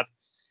on that.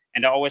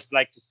 And I always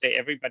like to say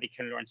everybody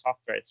can learn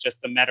software. It's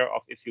just a matter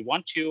of if you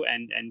want to,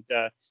 and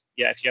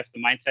if you have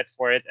the mindset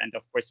for it. And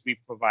of course, we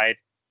provide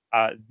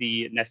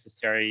the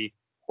necessary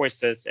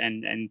courses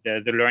and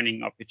the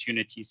learning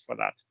opportunities for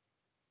that.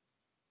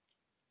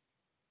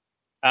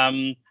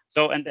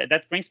 So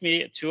that brings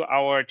me to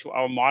our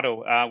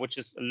motto, which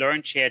is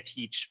learn, share,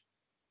 teach.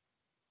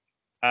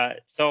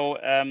 So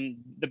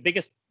the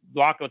biggest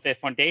block, I would say,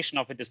 foundation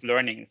of it is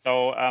learning.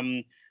 So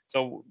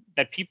so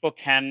that people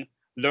can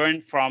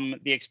learn from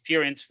the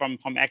experience from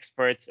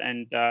experts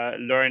and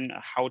learn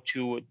how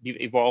to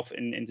evolve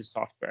into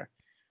software.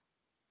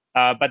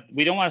 But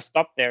we don't want to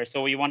stop there.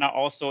 So we want to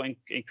also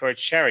encourage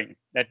sharing.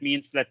 That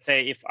means, let's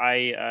say, if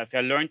I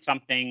learned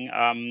something.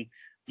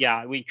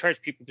 We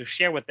encourage people to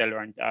share what they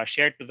learned,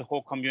 share it with the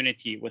whole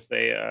community, with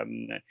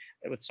the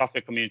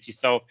software community.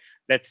 So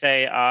let's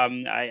say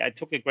I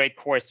took a great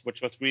course,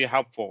 which was really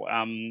helpful.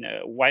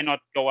 Why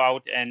not go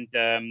out and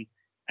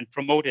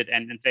promote it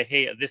and say,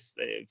 hey, this,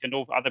 if you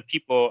know other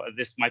people,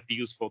 this might be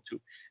useful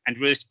too, and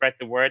really spread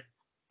the word.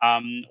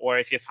 Or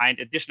if you find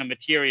additional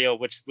material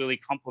which really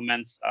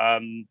complements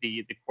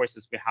the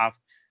courses we have,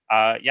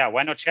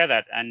 why not share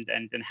that and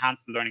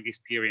enhance the learning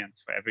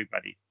experience for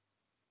everybody.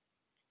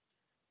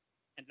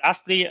 And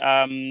lastly,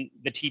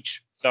 the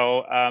teach.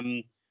 So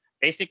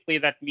basically,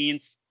 that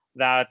means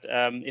that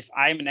if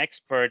I'm an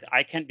expert,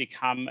 I can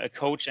become a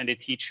coach and a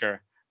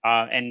teacher,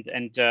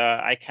 and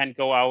I can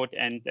go out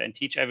and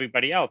teach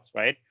everybody else,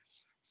 right?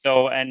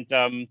 So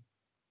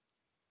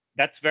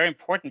that's very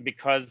important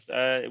because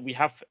we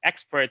have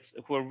experts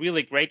who are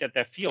really great at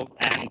their field,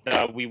 and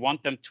we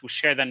want them to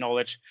share their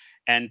knowledge.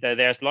 And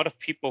there's a lot of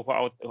people who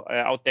are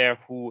out there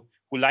who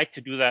like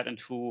to do that and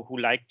who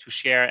like to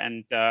share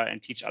and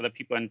teach other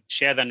people and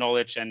share their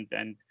knowledge, and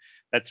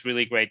that's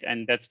really great.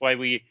 And that's why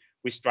we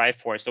we strive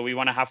for. So we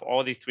want to have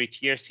all these 3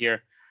 tiers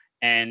here.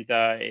 And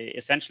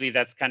essentially,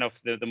 that's kind of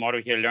the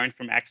motto here: learn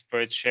from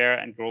experts, share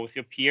and grow with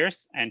your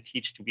peers, and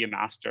teach to be a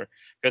master.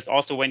 Because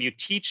also when you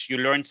teach, you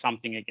learn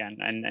something again.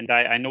 And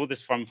I know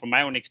this from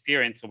my own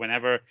experience. So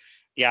whenever,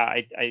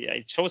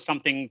 I show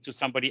something to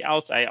somebody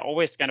else, I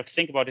always kind of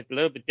think about it a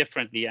little bit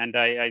differently. And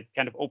I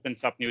kind of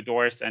opens up new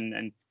doors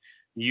and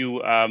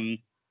new,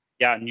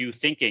 new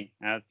thinking.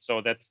 So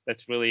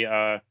that's really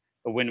a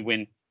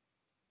win-win.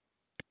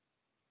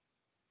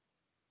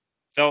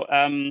 So,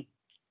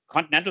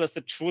 Continental is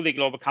a truly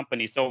global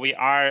company. So we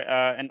are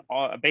in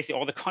basically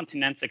all the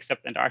continents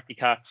except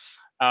Antarctica.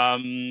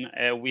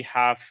 We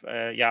have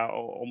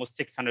almost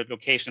 600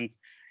 locations,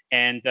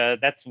 and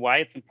that's why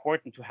it's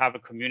important to have a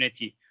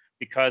community,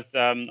 because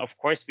of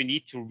course we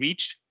need to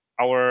reach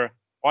our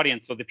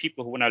audience, so the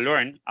people who want to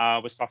learn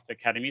with Software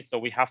Academy. So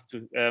we have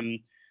to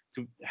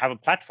have a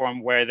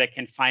platform where they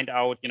can find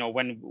out,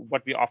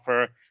 what we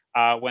offer,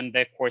 when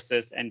their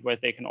courses, and where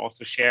they can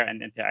also share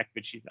and interact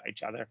with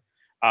each other.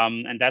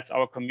 And that's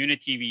our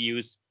community we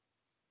use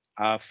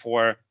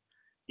for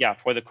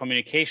the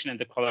communication and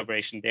the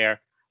collaboration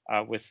there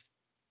with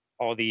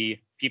all the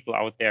people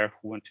out there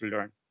who want to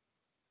learn.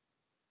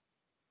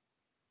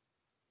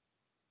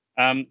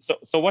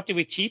 So what do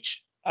we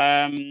teach?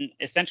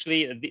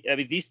 Essentially,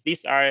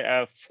 these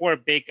are 4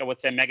 big, I would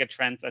say, mega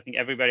trends I think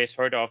everybody has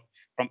heard of,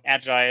 from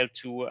agile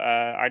to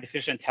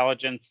artificial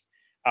intelligence,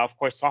 of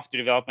course,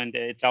 software development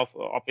itself,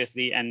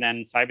 obviously, and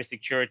then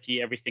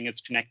cybersecurity. Everything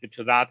is connected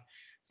to that.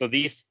 So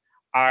these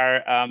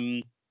are,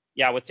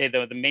 I would say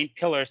the main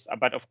pillars.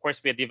 But of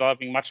course, we are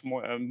developing much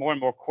more and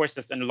more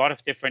courses in a lot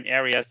of different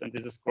areas, and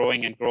this is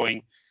growing and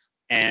growing.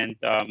 And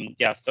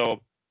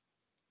so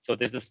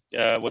this is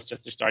was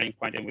just a starting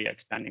point, and we are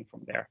expanding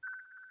from there.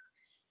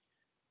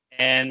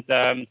 And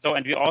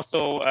and we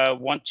also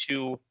want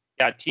to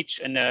teach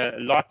in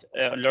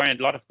learn in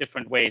a lot of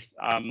different ways.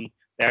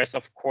 There's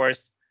of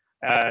course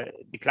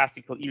the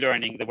classical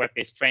e-learning, the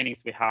web-based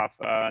trainings we have,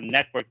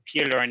 network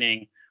peer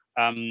learning.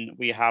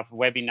 We have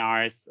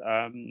webinars,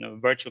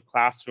 virtual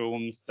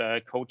classrooms,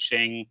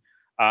 coaching.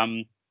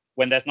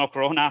 When there's no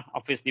Corona,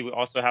 obviously, we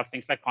also have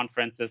things like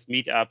conferences,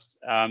 meetups,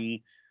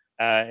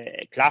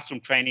 classroom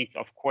trainings.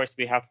 Of course,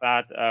 we have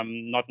that.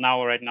 Not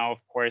right now,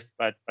 of course,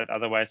 but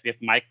otherwise, we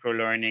have micro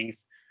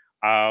learnings.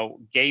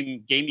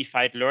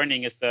 Gamified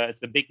learning is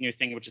a big new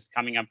thing which is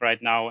coming up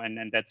right now,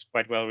 and that's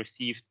quite well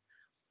received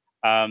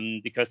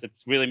because it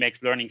really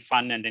makes learning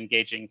fun and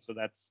engaging. So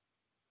that's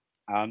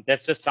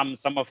just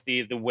some of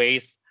the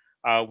ways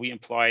we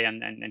employ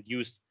and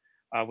use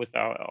with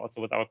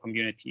our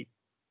community.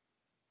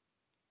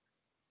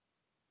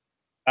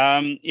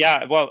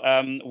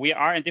 We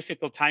are in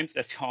difficult times,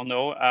 as you all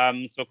know.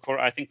 So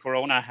I think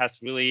Corona has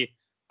really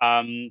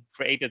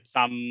created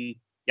some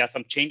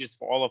changes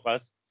for all of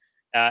us,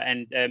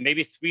 and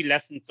maybe 3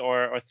 lessons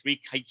or 3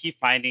 key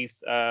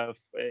findings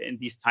in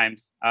these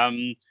times.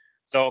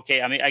 So,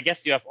 okay, I mean, I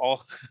guess you have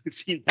all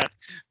seen that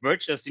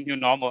virtual is the new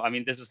normal. I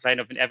mean, this is kind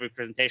of in every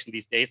presentation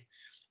these days,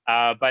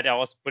 but I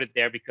also put it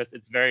there because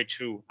it's very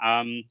true.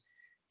 So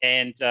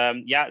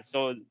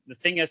the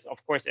thing is,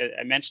 of course,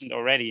 I mentioned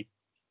already,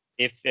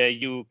 if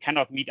you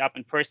cannot meet up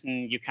in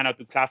person, you cannot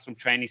do classroom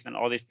trainings and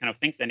all these kind of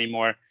things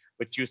anymore,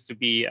 which used to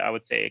be, I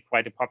would say,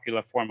 quite a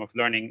popular form of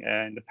learning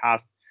in the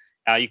past.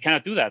 You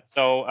cannot do that.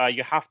 So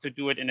you have to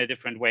do it in a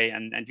different way,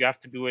 and you have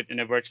to do it in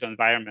a virtual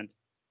environment.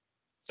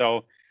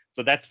 So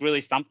that's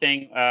really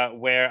something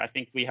where I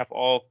think we have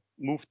all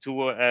moved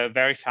to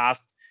very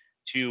fast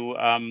to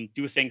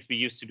do things we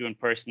used to do in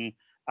person,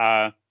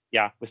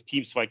 with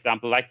Teams, for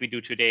example, like we do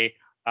today.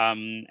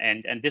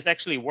 And this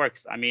actually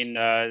works. I mean,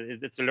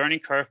 it's a learning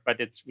curve, but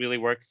it really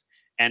works.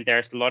 And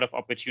there's a lot of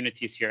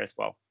opportunities here as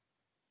well.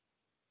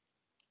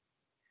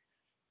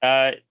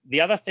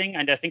 The other thing,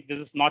 and I think this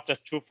is not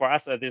just true for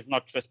us, this is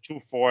not just true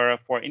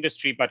for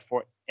industry, but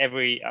for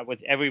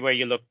everywhere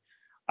you look.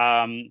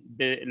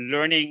 The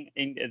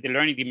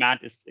learning demand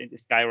is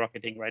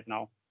skyrocketing right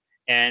now,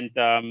 and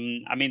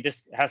I mean,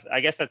 this has,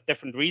 I guess, that's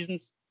different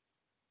reasons.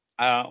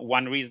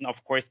 One reason,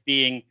 of course,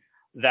 being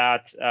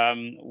that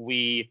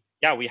we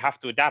have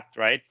to adapt,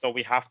 right? So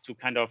we have to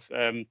kind of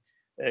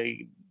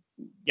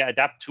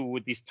adapt to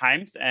these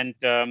times, and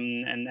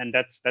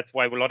that's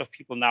why a lot of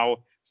people now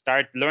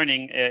start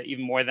learning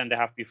even more than they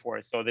have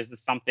before. So this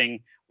is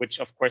something which,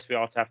 of course, we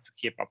also have to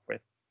keep up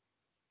with.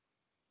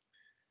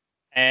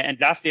 And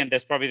lastly, and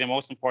that's probably the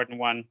most important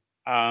one,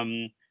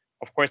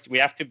 of course, we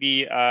have to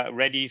be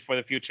ready for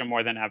the future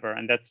more than ever,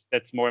 and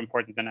that's more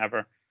important than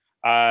ever.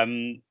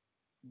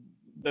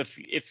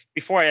 If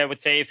before, I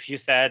would say, if you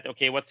said,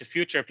 okay, what's the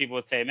future, people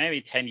would say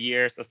maybe 10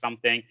 years or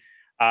something.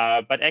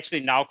 But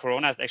actually now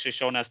Corona has actually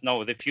shown us,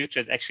 no, the future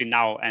is actually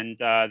now, and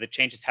the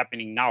change is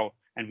happening now,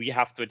 and we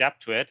have to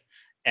adapt to it.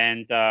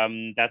 And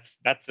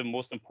that's the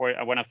most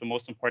important, one of the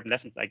most important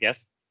lessons, I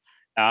guess.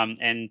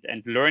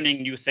 And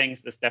learning new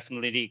things is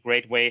definitely a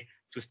great way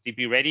to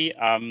be ready,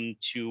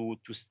 to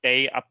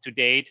stay up to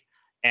date,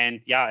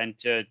 and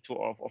to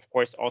of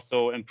course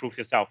also improve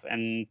yourself.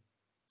 And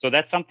So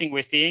that's something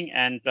we're seeing,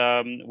 and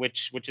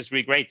which is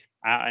really great.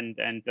 And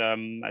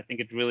I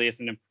think it really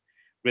is a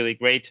really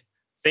great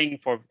thing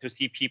to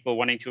see people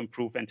wanting to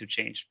improve and to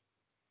change.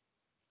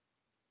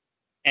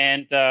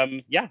 And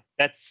yeah,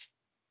 that's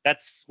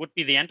would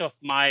be the end of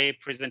my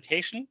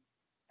presentation.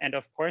 And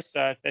of course,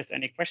 if there's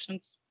any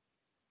questions,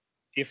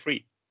 feel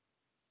free.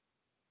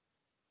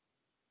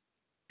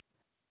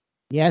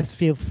 Yes,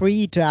 feel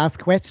free to ask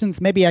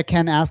questions. Maybe I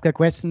can ask the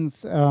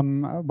questions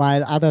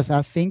while others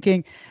are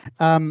thinking.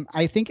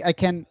 I think I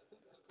can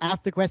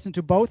ask the question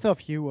to both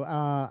of you,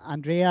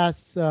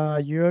 Andreas,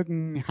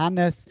 Jürgen,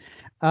 Hannes.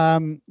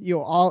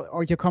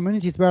 Your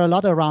communities were a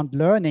lot around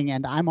learning,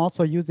 and I'm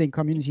also using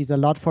communities a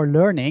lot for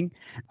learning.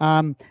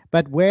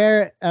 But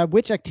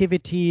which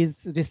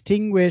activities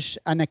distinguish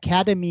an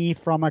academy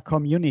from a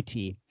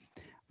community?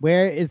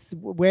 Where is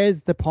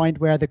the point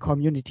where the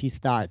community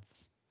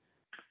starts?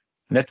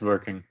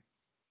 Networking.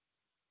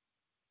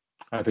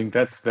 I think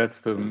that's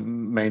the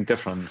main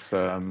difference.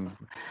 You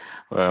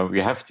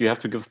have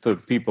to give the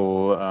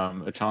people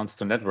a chance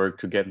to network,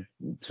 to get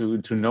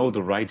to know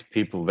the right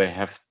people they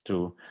have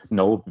to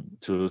know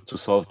to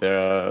solve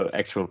their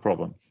actual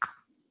problem.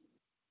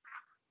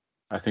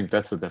 I think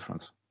that's the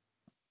difference.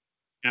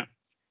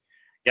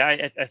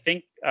 Yeah, I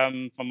think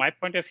from my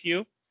point of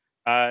view,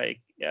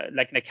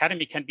 like an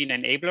academy can be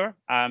an enabler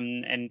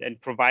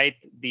and provide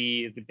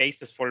the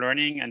basis for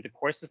learning and the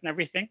courses and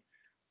everything.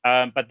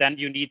 But then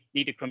you need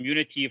a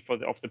community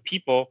of the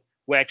people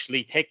who are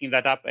actually taking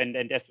that up and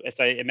as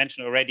I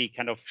mentioned already,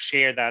 kind of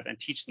share that and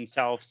teach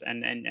themselves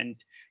and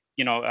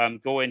you know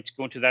go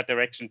into that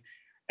direction.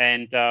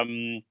 And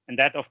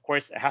that of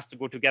course has to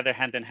go together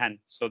hand in hand.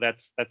 So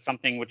that's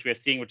something which we are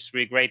seeing, which is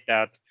really great,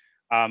 that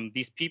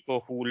these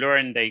people who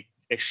learn, they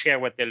share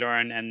what they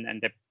learn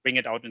and they bring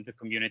it out into the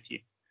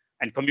community.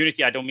 And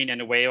community, I don't mean in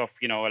a way of,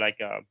 you know, like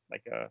a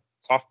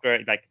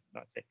software, like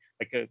let's say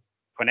like a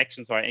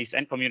connections or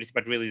ASN community,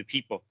 but really the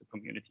people, the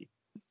community.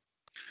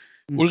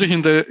 Ulrich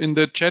in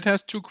the chat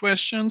has two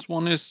questions.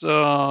 One is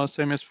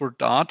same as for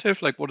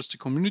DATEV, like what is the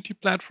community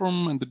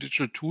platform and the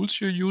digital tools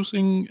you're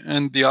using?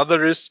 And the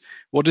other is,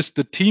 what is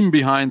the team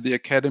behind the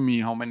academy?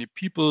 How many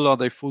people are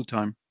they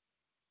full-time?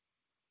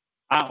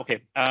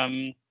 Okay.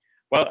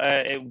 Well,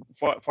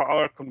 for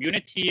our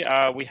community,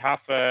 we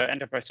have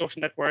Enterprise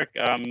Social Network.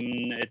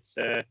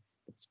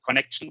 It's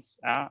connections.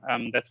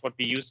 That's what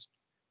we use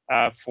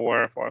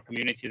for our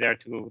community there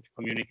to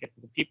communicate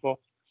with the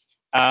people.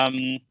 Yeah,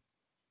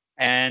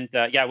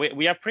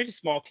 we are a pretty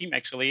small team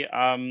actually.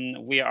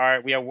 We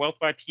are a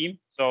worldwide team,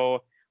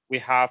 so we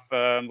have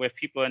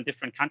people in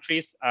different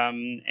countries,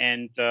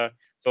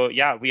 so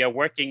yeah, we are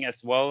working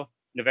as well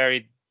in a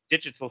very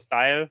digital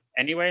style,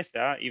 anyways.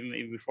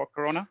 Even before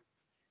Corona.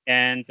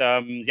 And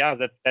yeah,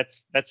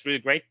 that's really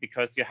great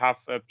because you have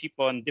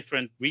people in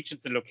different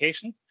regions and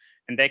locations,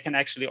 and they can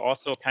actually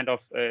also kind of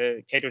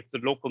cater to the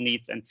local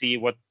needs and see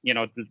what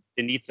the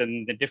needs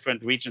in the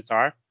different regions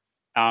are,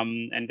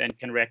 and then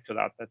can react to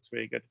that. That's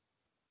really good.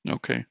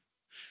 Okay.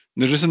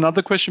 There is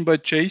another question by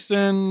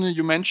Jason.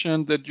 You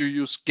mentioned that you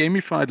use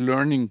gamified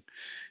learning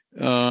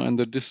and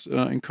that this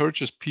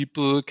encourages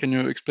people. Can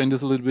you explain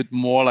this a little bit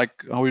more, like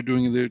how you're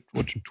doing it,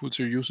 what tools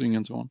you're using,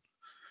 and so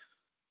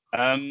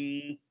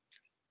on?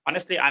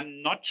 Honestly,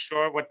 I'm not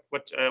sure what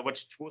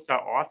tools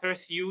our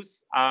authors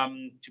use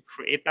to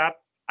create that.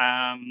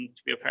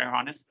 To be very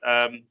honest,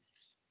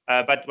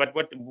 but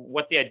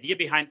what the idea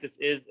behind this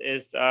is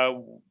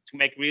to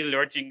make real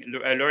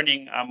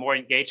learning more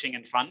engaging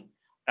and fun.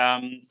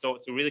 So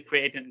really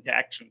create an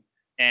interaction,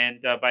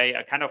 and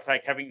by kind of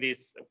like having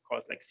these, of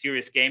course, like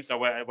serious games or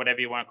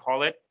whatever you want to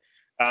call it.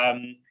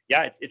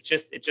 Yeah, it's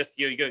just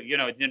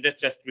you're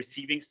just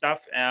receiving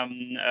stuff,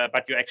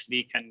 but you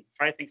actually can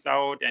try things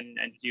out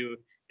and you.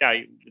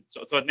 Yeah,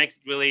 so it makes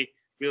it really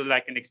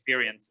like an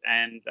experience,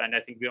 and I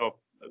think we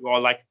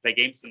all like to play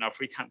games in our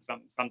free time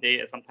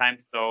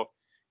sometimes. So,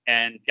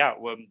 and yeah,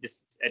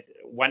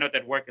 why not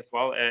that work as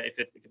well if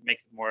it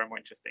makes it more and more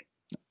interesting.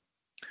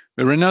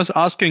 Verena is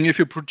asking if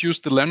you produce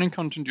the learning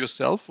content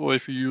yourself or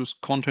if you use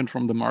content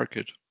from the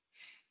market.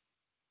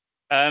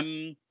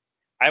 I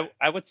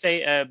would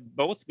say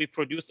both. We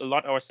produce a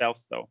lot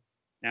ourselves, though.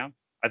 Yeah,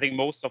 I think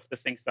most of the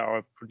things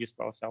are produced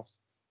by ourselves.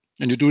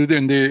 And you do it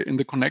in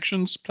the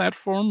Connections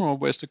platform, or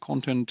where's the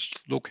content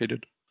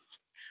located?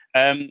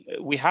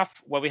 We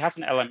have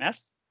an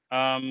LMS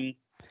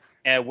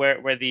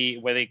where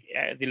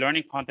the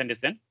learning content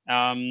is in,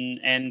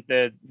 and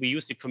we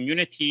use the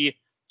community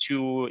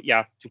to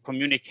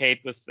communicate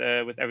with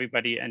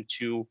everybody and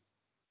to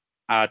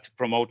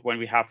promote when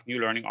we have new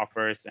learning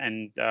offers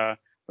and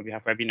when we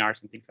have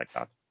webinars and things like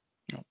that.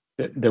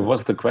 There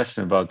was the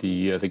question about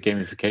the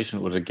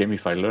gamification or the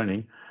gamified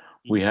learning.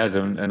 We had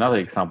another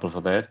example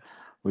for that.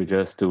 We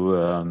just do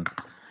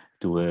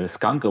a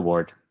Skunk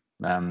Award,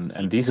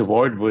 and this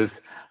award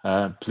was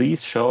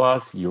please show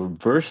us your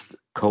worst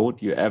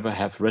code you ever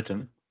have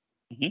written.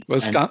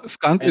 Well,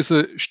 skunk is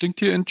a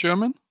Stinktier in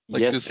German,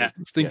 like yes, this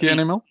stinky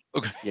animal.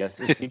 Okay. Yes,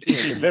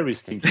 a very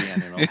stinky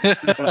animal.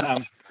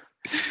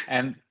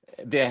 And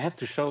they have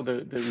to show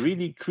the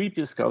really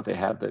creepiest code they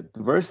have, the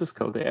worst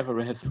code they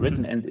ever have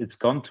written, and it's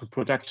gone to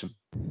production.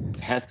 It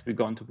has to be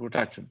gone to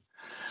production.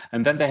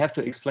 And then they have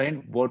to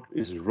explain what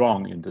is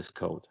wrong in this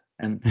code,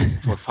 and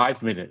for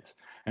 5 minutes.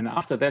 And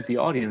after that, the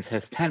audience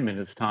has 10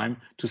 minutes time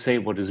to say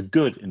what is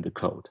good in the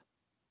code.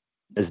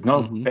 There's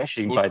no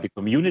bashing by the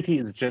community.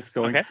 It's just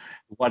going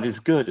what is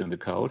good in the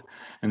code.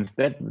 And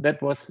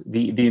that was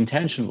the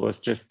intention, was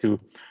just to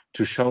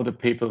show the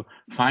people,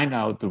 find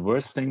out the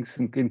worst things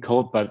in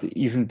code, but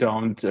even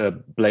don't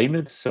blame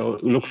it. So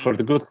look for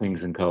the good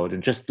things in code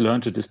and just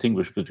learn to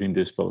distinguish between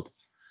this both.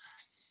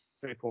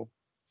 Very cool.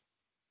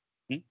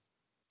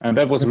 And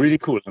that was really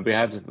cool. And we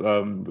had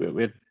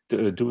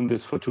doing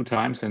this for 2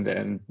 times, and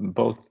then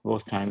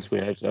both times we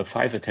had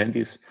 5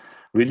 attendees,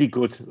 really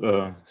good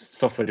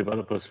software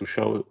developers who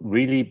show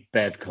really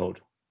bad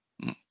code.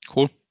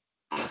 Cool.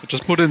 I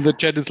just put in the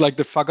chat, it's like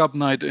the fuck up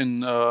night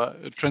in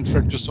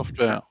TransFracture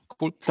software.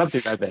 Cool.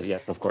 Something like that,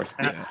 yes, of course.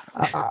 Yeah.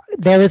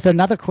 There is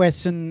another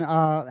question.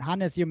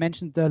 Hannes, you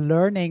mentioned the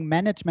Learning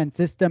Management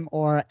System,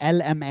 or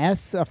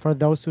LMS, for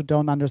those who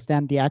don't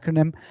understand the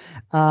acronym.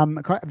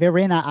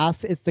 Verena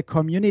asks, is the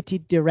community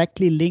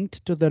directly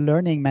linked to the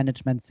Learning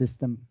Management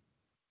System?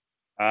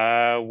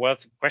 Well,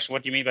 it's a question,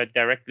 what do you mean by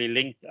directly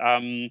linked?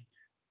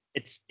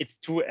 It's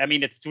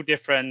two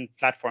different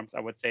platforms,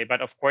 I would say.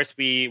 But of course,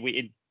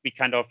 we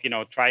kind of,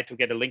 try to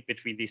get a link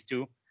between these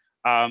two.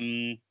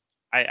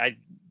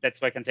 That's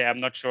why I can say I'm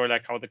not sure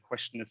like how the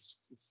question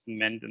is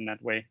meant in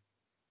that way.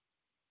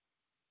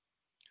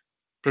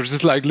 But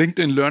it's like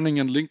LinkedIn Learning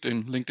and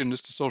LinkedIn. LinkedIn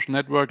is the social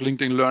network,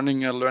 LinkedIn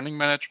Learning, a learning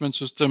management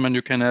system, and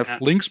you can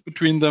have links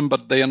between them,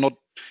 but they are not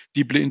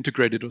deeply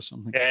integrated or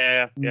something.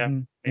 Yeah.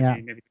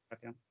 Maybe.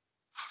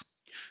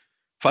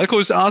 Falco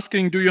is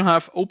asking, do you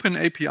have open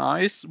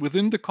APIs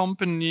within the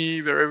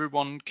company where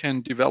everyone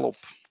can develop?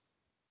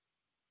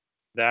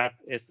 That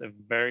is a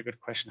very good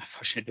question.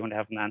 Unfortunately, I don't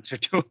have an answer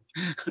to.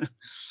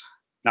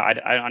 No,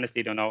 I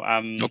honestly don't know.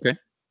 Okay.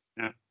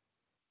 Yeah.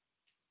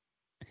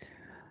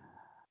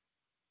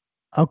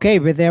 Okay,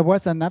 but there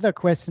was another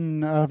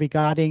question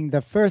regarding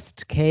the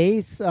first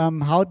case.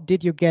 How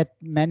did you get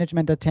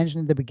management attention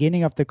in the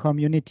beginning of the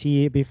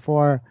community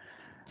before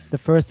the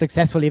first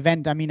successful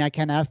event? I mean, I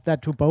can ask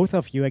that to both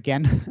of you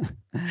again.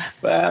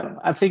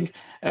 Well, I think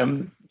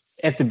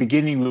at the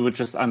beginning we were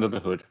just under the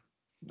hood.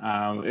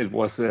 It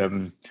was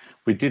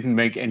we didn't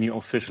make any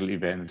official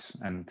events,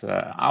 and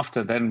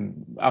after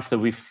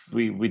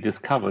we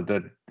discovered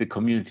that the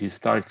community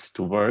starts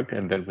to work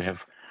and that we have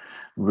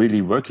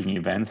really working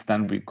events,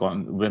 then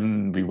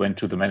when we went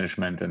to the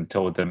management and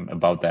told them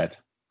about that.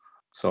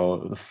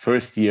 So the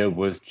first year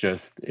was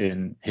just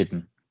a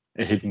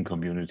hidden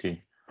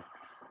community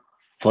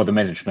for the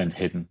management,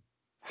 hidden.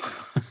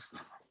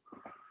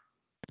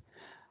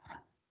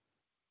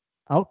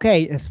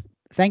 Okay,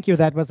 thank you.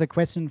 That was a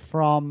question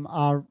from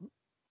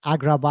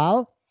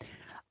Agrawal.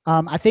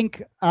 I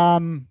think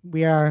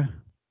we are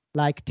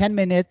like 10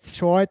 minutes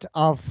short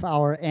of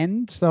our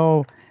end.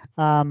 So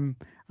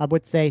I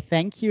would say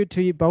thank you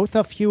to both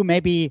of you.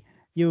 Maybe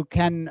you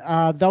can,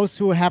 those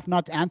who have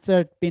not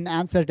been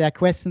answered their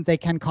questions, they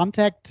can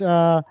contact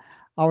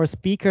our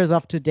speakers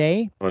of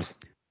today. Of course.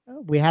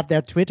 We have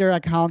their Twitter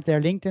accounts,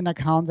 their LinkedIn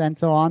accounts, and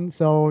so on.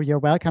 So you're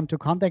welcome to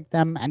contact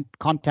them and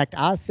contact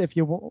us if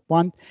you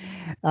want.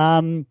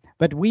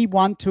 But we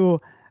want to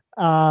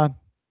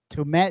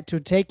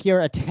take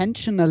your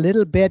attention a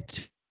little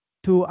bit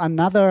to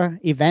another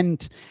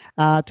event,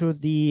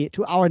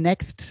 to our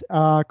next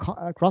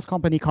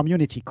cross-company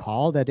community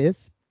call. That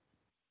is,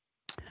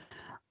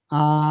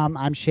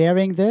 I'm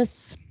sharing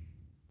this.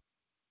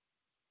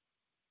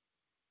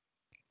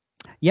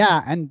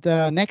 Yeah, and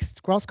the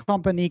next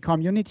cross-company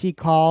community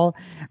call,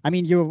 I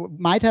mean, you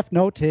might have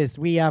noticed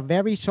we are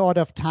very short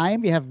of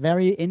time. We have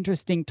very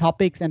interesting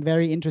topics and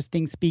very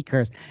interesting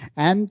speakers.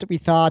 And we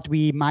thought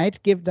we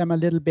might give them a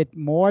little bit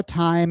more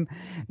time.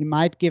 We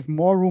might give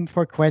more room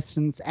for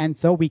questions. And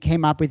so we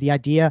came up with the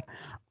idea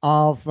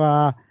of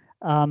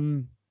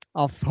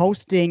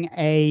hosting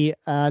a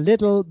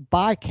little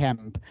bar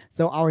camp.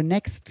 So our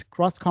next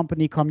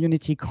cross-company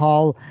community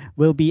call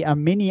will be a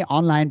mini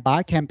online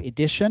bar camp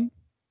edition.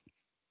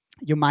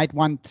 You might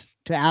want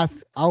to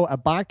ask, a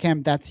bar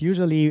camp, that's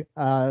usually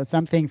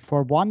something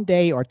for 1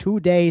 day or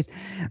 2 days,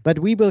 but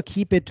we will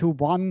keep it to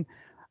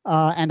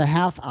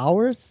 1.5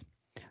 hours.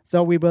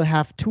 So we will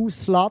have 2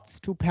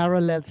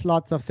 parallel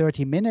slots of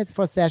 30 minutes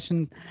for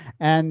sessions.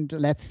 And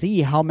let's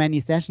see how many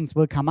sessions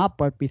will come up.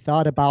 But we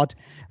thought about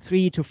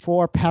 3 to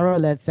 4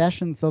 parallel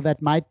sessions. So that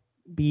might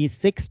be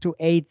 6 to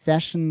 8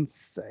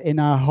 sessions in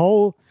a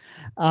whole.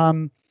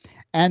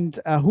 And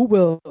who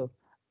will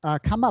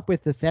come up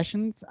with the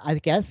sessions? I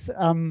guess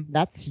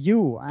that's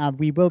you.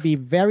 We will be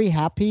very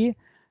happy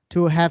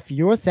to have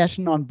your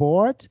session on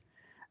board.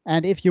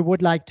 And if you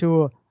would like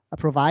to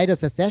provide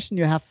us a session,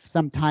 you have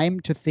some time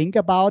to think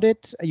about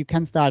it. You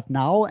can start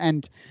now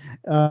and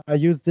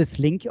use this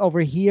link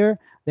over here.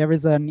 There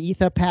is an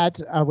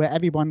Etherpad where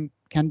everyone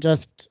can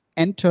just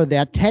enter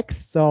their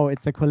text. So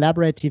it's a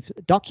collaborative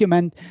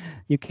document.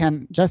 You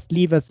can just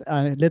leave us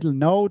a little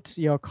note,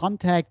 your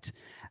contact,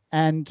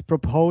 and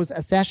propose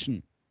a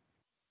session.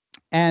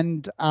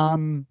 And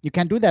you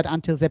can do that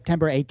until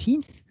September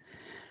 18th.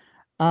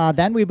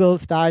 Then we will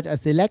start a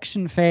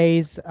selection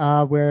phase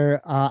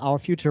where our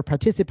future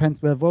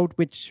participants will vote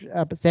which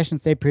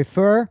sessions they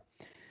prefer.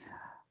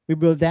 We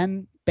will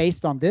then,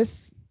 based on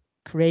this,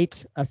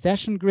 create a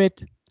session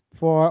grid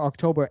for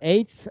October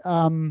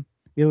 8th.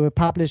 We will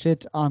publish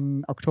it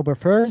on October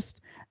 1st,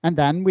 and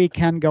then we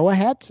can go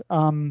ahead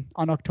on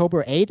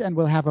October 8th, and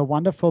we'll have a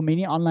wonderful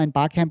mini online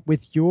barcamp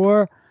with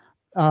your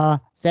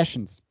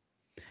sessions.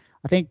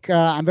 I think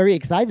I'm very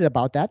excited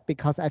about that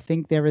because I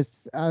think there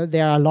are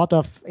a lot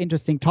of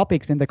interesting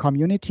topics in the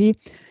community.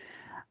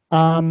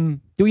 Do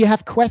you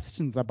have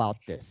questions about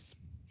this?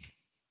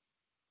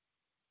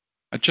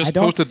 I just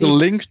posted the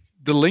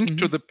link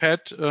to the pad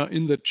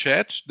in the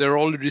chat. There are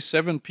already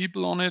 7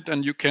 people on it,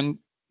 and you can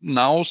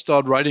now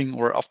start writing,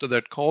 or after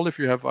that call, if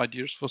you have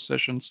ideas for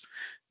sessions,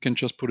 you can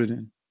just put it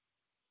in.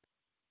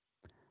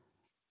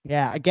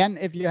 Yeah, again,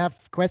 if you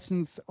have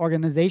questions,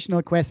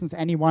 organizational questions,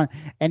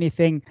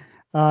 anything,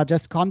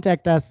 just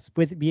contact us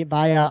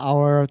via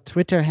our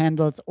Twitter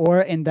handles,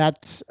 or on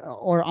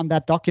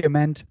that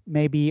document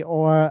maybe,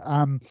 or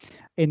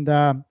in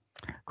the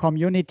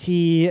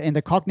community, in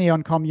the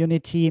Cognion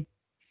community,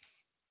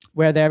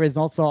 where there is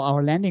also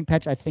our landing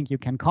page. I think you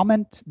can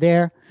comment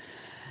there.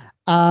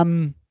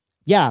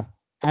 Yeah,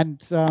 and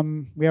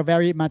we are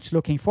very much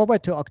looking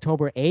forward to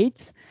October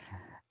 8th.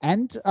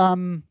 And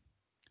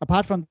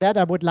apart from that,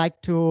 I would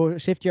like to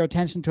shift your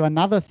attention to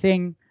another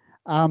thing.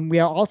 We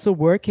are also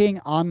working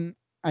on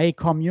a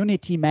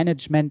community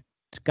management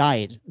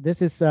guide.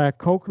 This is a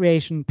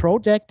co-creation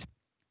project.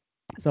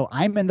 So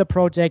I'm in the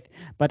project,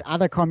 but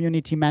other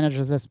community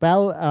managers as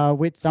well,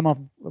 which some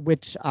of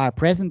which are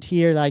present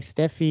here, like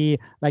Steffi,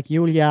 like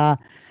Julia,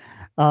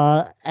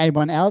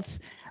 anyone else.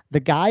 The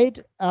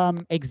guide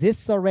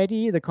exists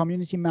already. The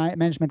community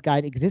management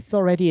guide exists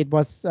already. It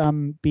was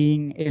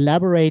being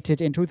elaborated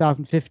in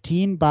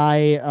 2015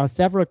 by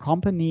several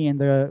companies in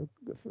the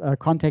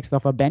context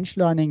of a bench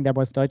learning. There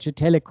was Deutsche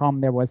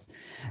Telekom, there was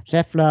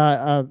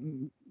Schaeffler.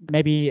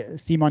 Maybe,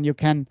 Simon, you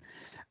can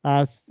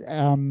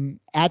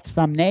add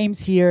some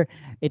names here.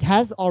 It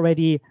has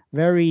already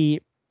very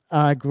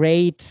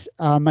great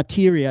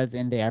materials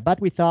in there,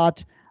 but we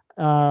thought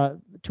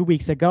 2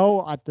 weeks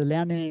ago at the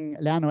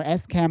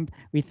LernOS camp,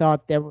 we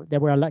thought there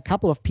were a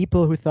couple of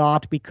people who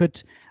thought we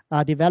could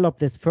develop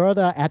this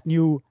further, add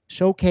new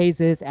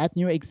showcases, add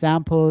new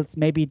examples,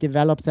 maybe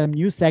develop some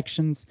new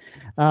sections,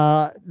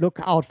 look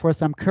out for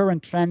some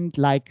current trend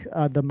like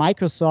the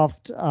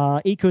Microsoft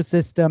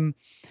ecosystem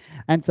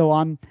and so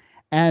on.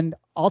 And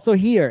also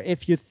here,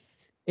 if you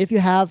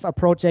have a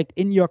project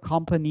in your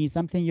company,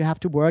 something you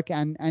have to work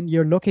on, and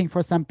you're looking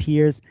for some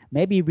peers,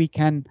 maybe we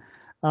can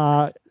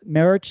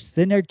merge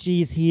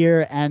synergies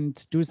here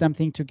and do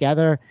something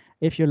together.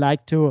 If you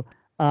like to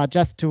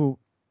just to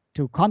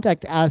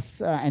contact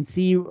us and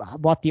see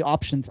what the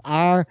options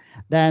are,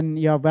 then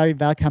you're very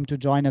welcome to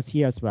join us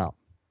here as well.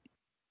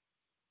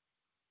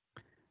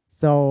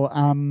 So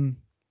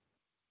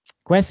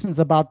questions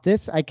about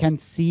this? I can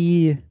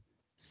see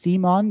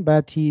Simon,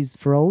 but he's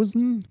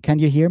frozen. Can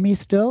you hear me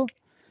still?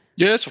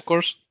 Yes, of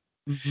course.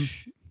 Mm-hmm.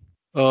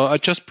 I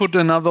just put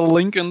another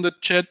link in the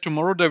chat.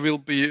 Tomorrow there will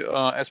be,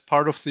 as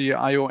part of the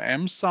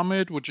IOM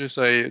Summit, which is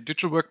a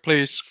digital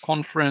workplace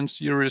conference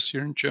series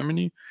here in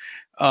Germany.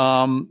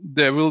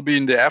 There will be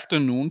in the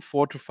afternoon,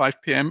 4 to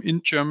 5 p.m.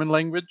 in German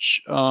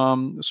language,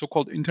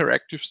 so-called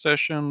interactive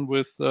session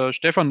with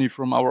Stephanie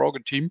from our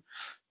Orga team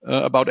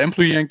about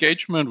employee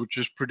engagement, which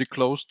is pretty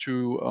close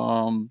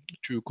to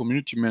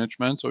community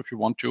management. So if you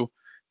want to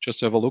just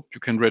have a look, you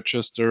can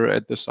register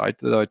at the site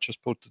that I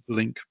just posted the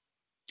link.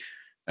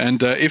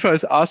 And if I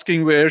was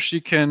asking where she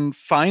can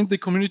find the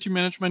community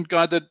management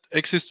guide that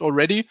exists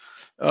already,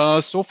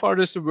 so far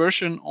there's a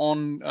version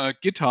on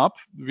GitHub.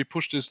 We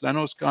push these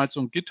LernOS guides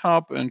on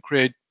GitHub and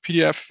create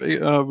PDF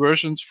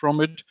versions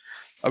from it.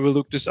 I will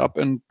look this up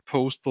and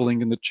post the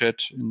link in the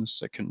chat in a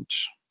second.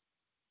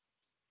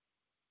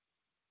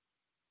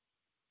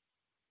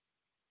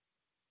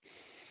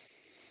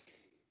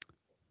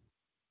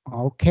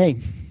 Okay.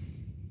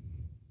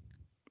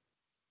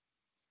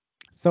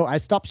 So I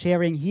stop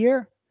sharing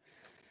here.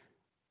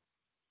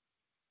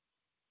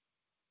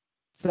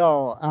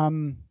 So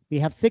we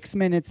have 6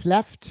 minutes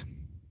left,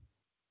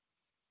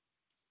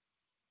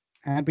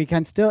 and we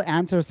can still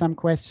answer some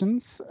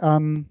questions.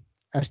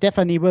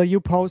 Stephanie, will you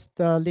post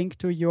the link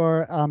to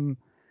your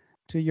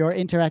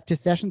interactive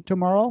session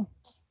tomorrow?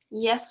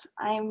 Yes,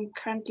 I'm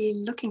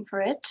currently looking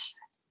for it.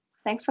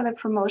 Thanks for the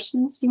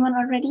promotion, Simon,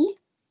 already.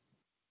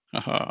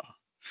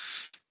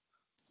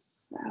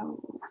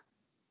 So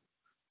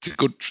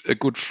it's a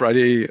good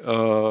Friday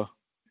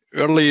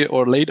early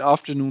or late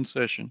afternoon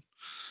session.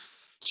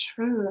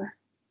 True.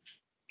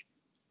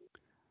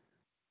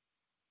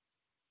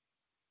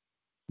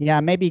 Yeah,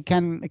 maybe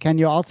can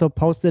you also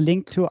post the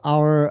link to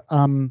our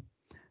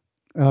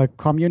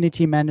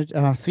community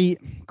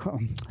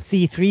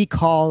C3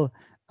 call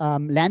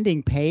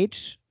landing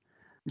page.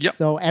 Yep.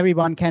 So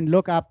everyone can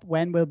look up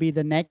when will be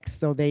the next.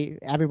 So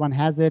everyone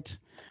has it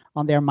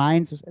on their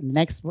minds.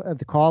 Next,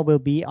 the call will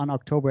be on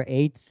October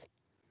 8th.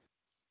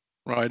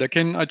 Right.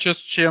 I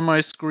just share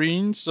my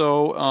screen.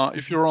 So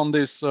if you're on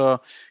this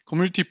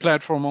community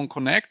platform on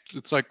Connect,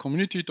 it's like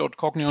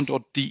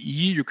community.cognion.de.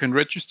 You can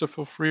register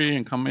for free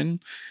and come in.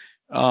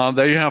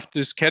 There you have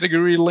this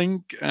category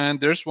link, and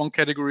there's one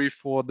category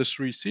for the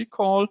 3C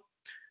call.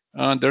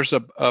 There's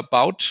a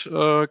about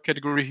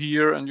category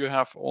here, and you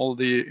have all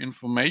the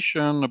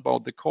information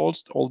about the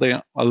calls. All they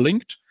are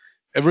linked.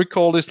 Every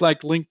call is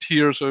like linked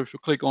here. So if you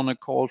click on a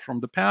call from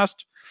the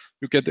past,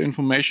 you get the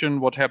information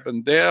what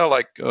happened there,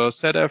 like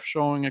ZF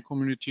showing a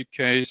community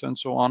case and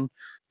so on.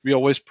 We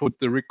always put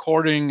the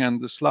recording and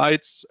the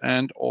slides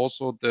and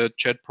also the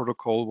chat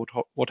protocol,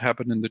 what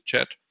happened in the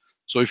chat.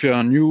 So if you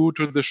are new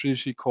to the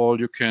 3C call,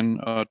 you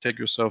can take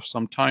yourself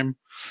some time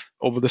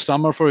over the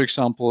summer, for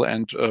example,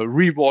 and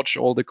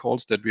rewatch all the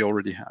calls that we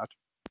already had.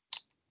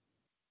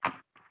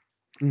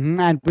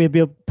 And we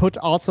will put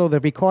also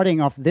the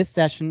recording of this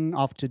session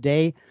of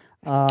today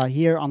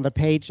here on the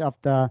page of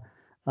the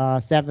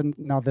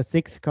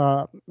sixth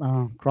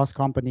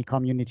cross-company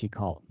community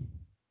call.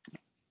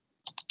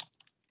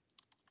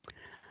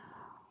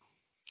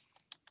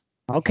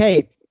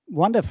 Okay,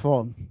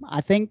 wonderful. I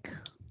think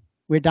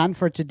we're done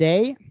for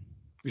today.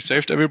 We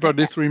saved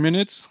everybody 3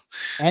 minutes.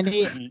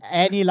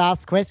 Any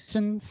last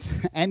questions?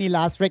 Any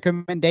last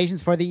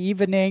recommendations for the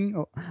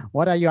evening?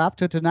 What are you up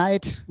to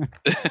tonight?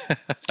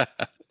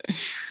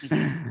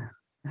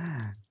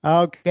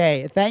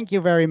 Okay, thank you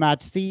very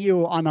much. See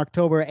you on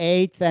October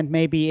 8th and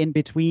maybe in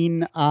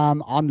between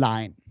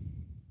online.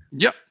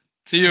 Yep.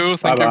 See you.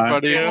 Thank you,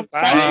 everybody.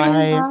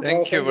 Bye.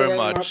 Thank you very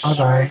much.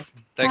 Bye-bye.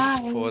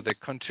 Thanks for the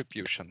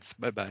contributions.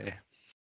 Bye-bye.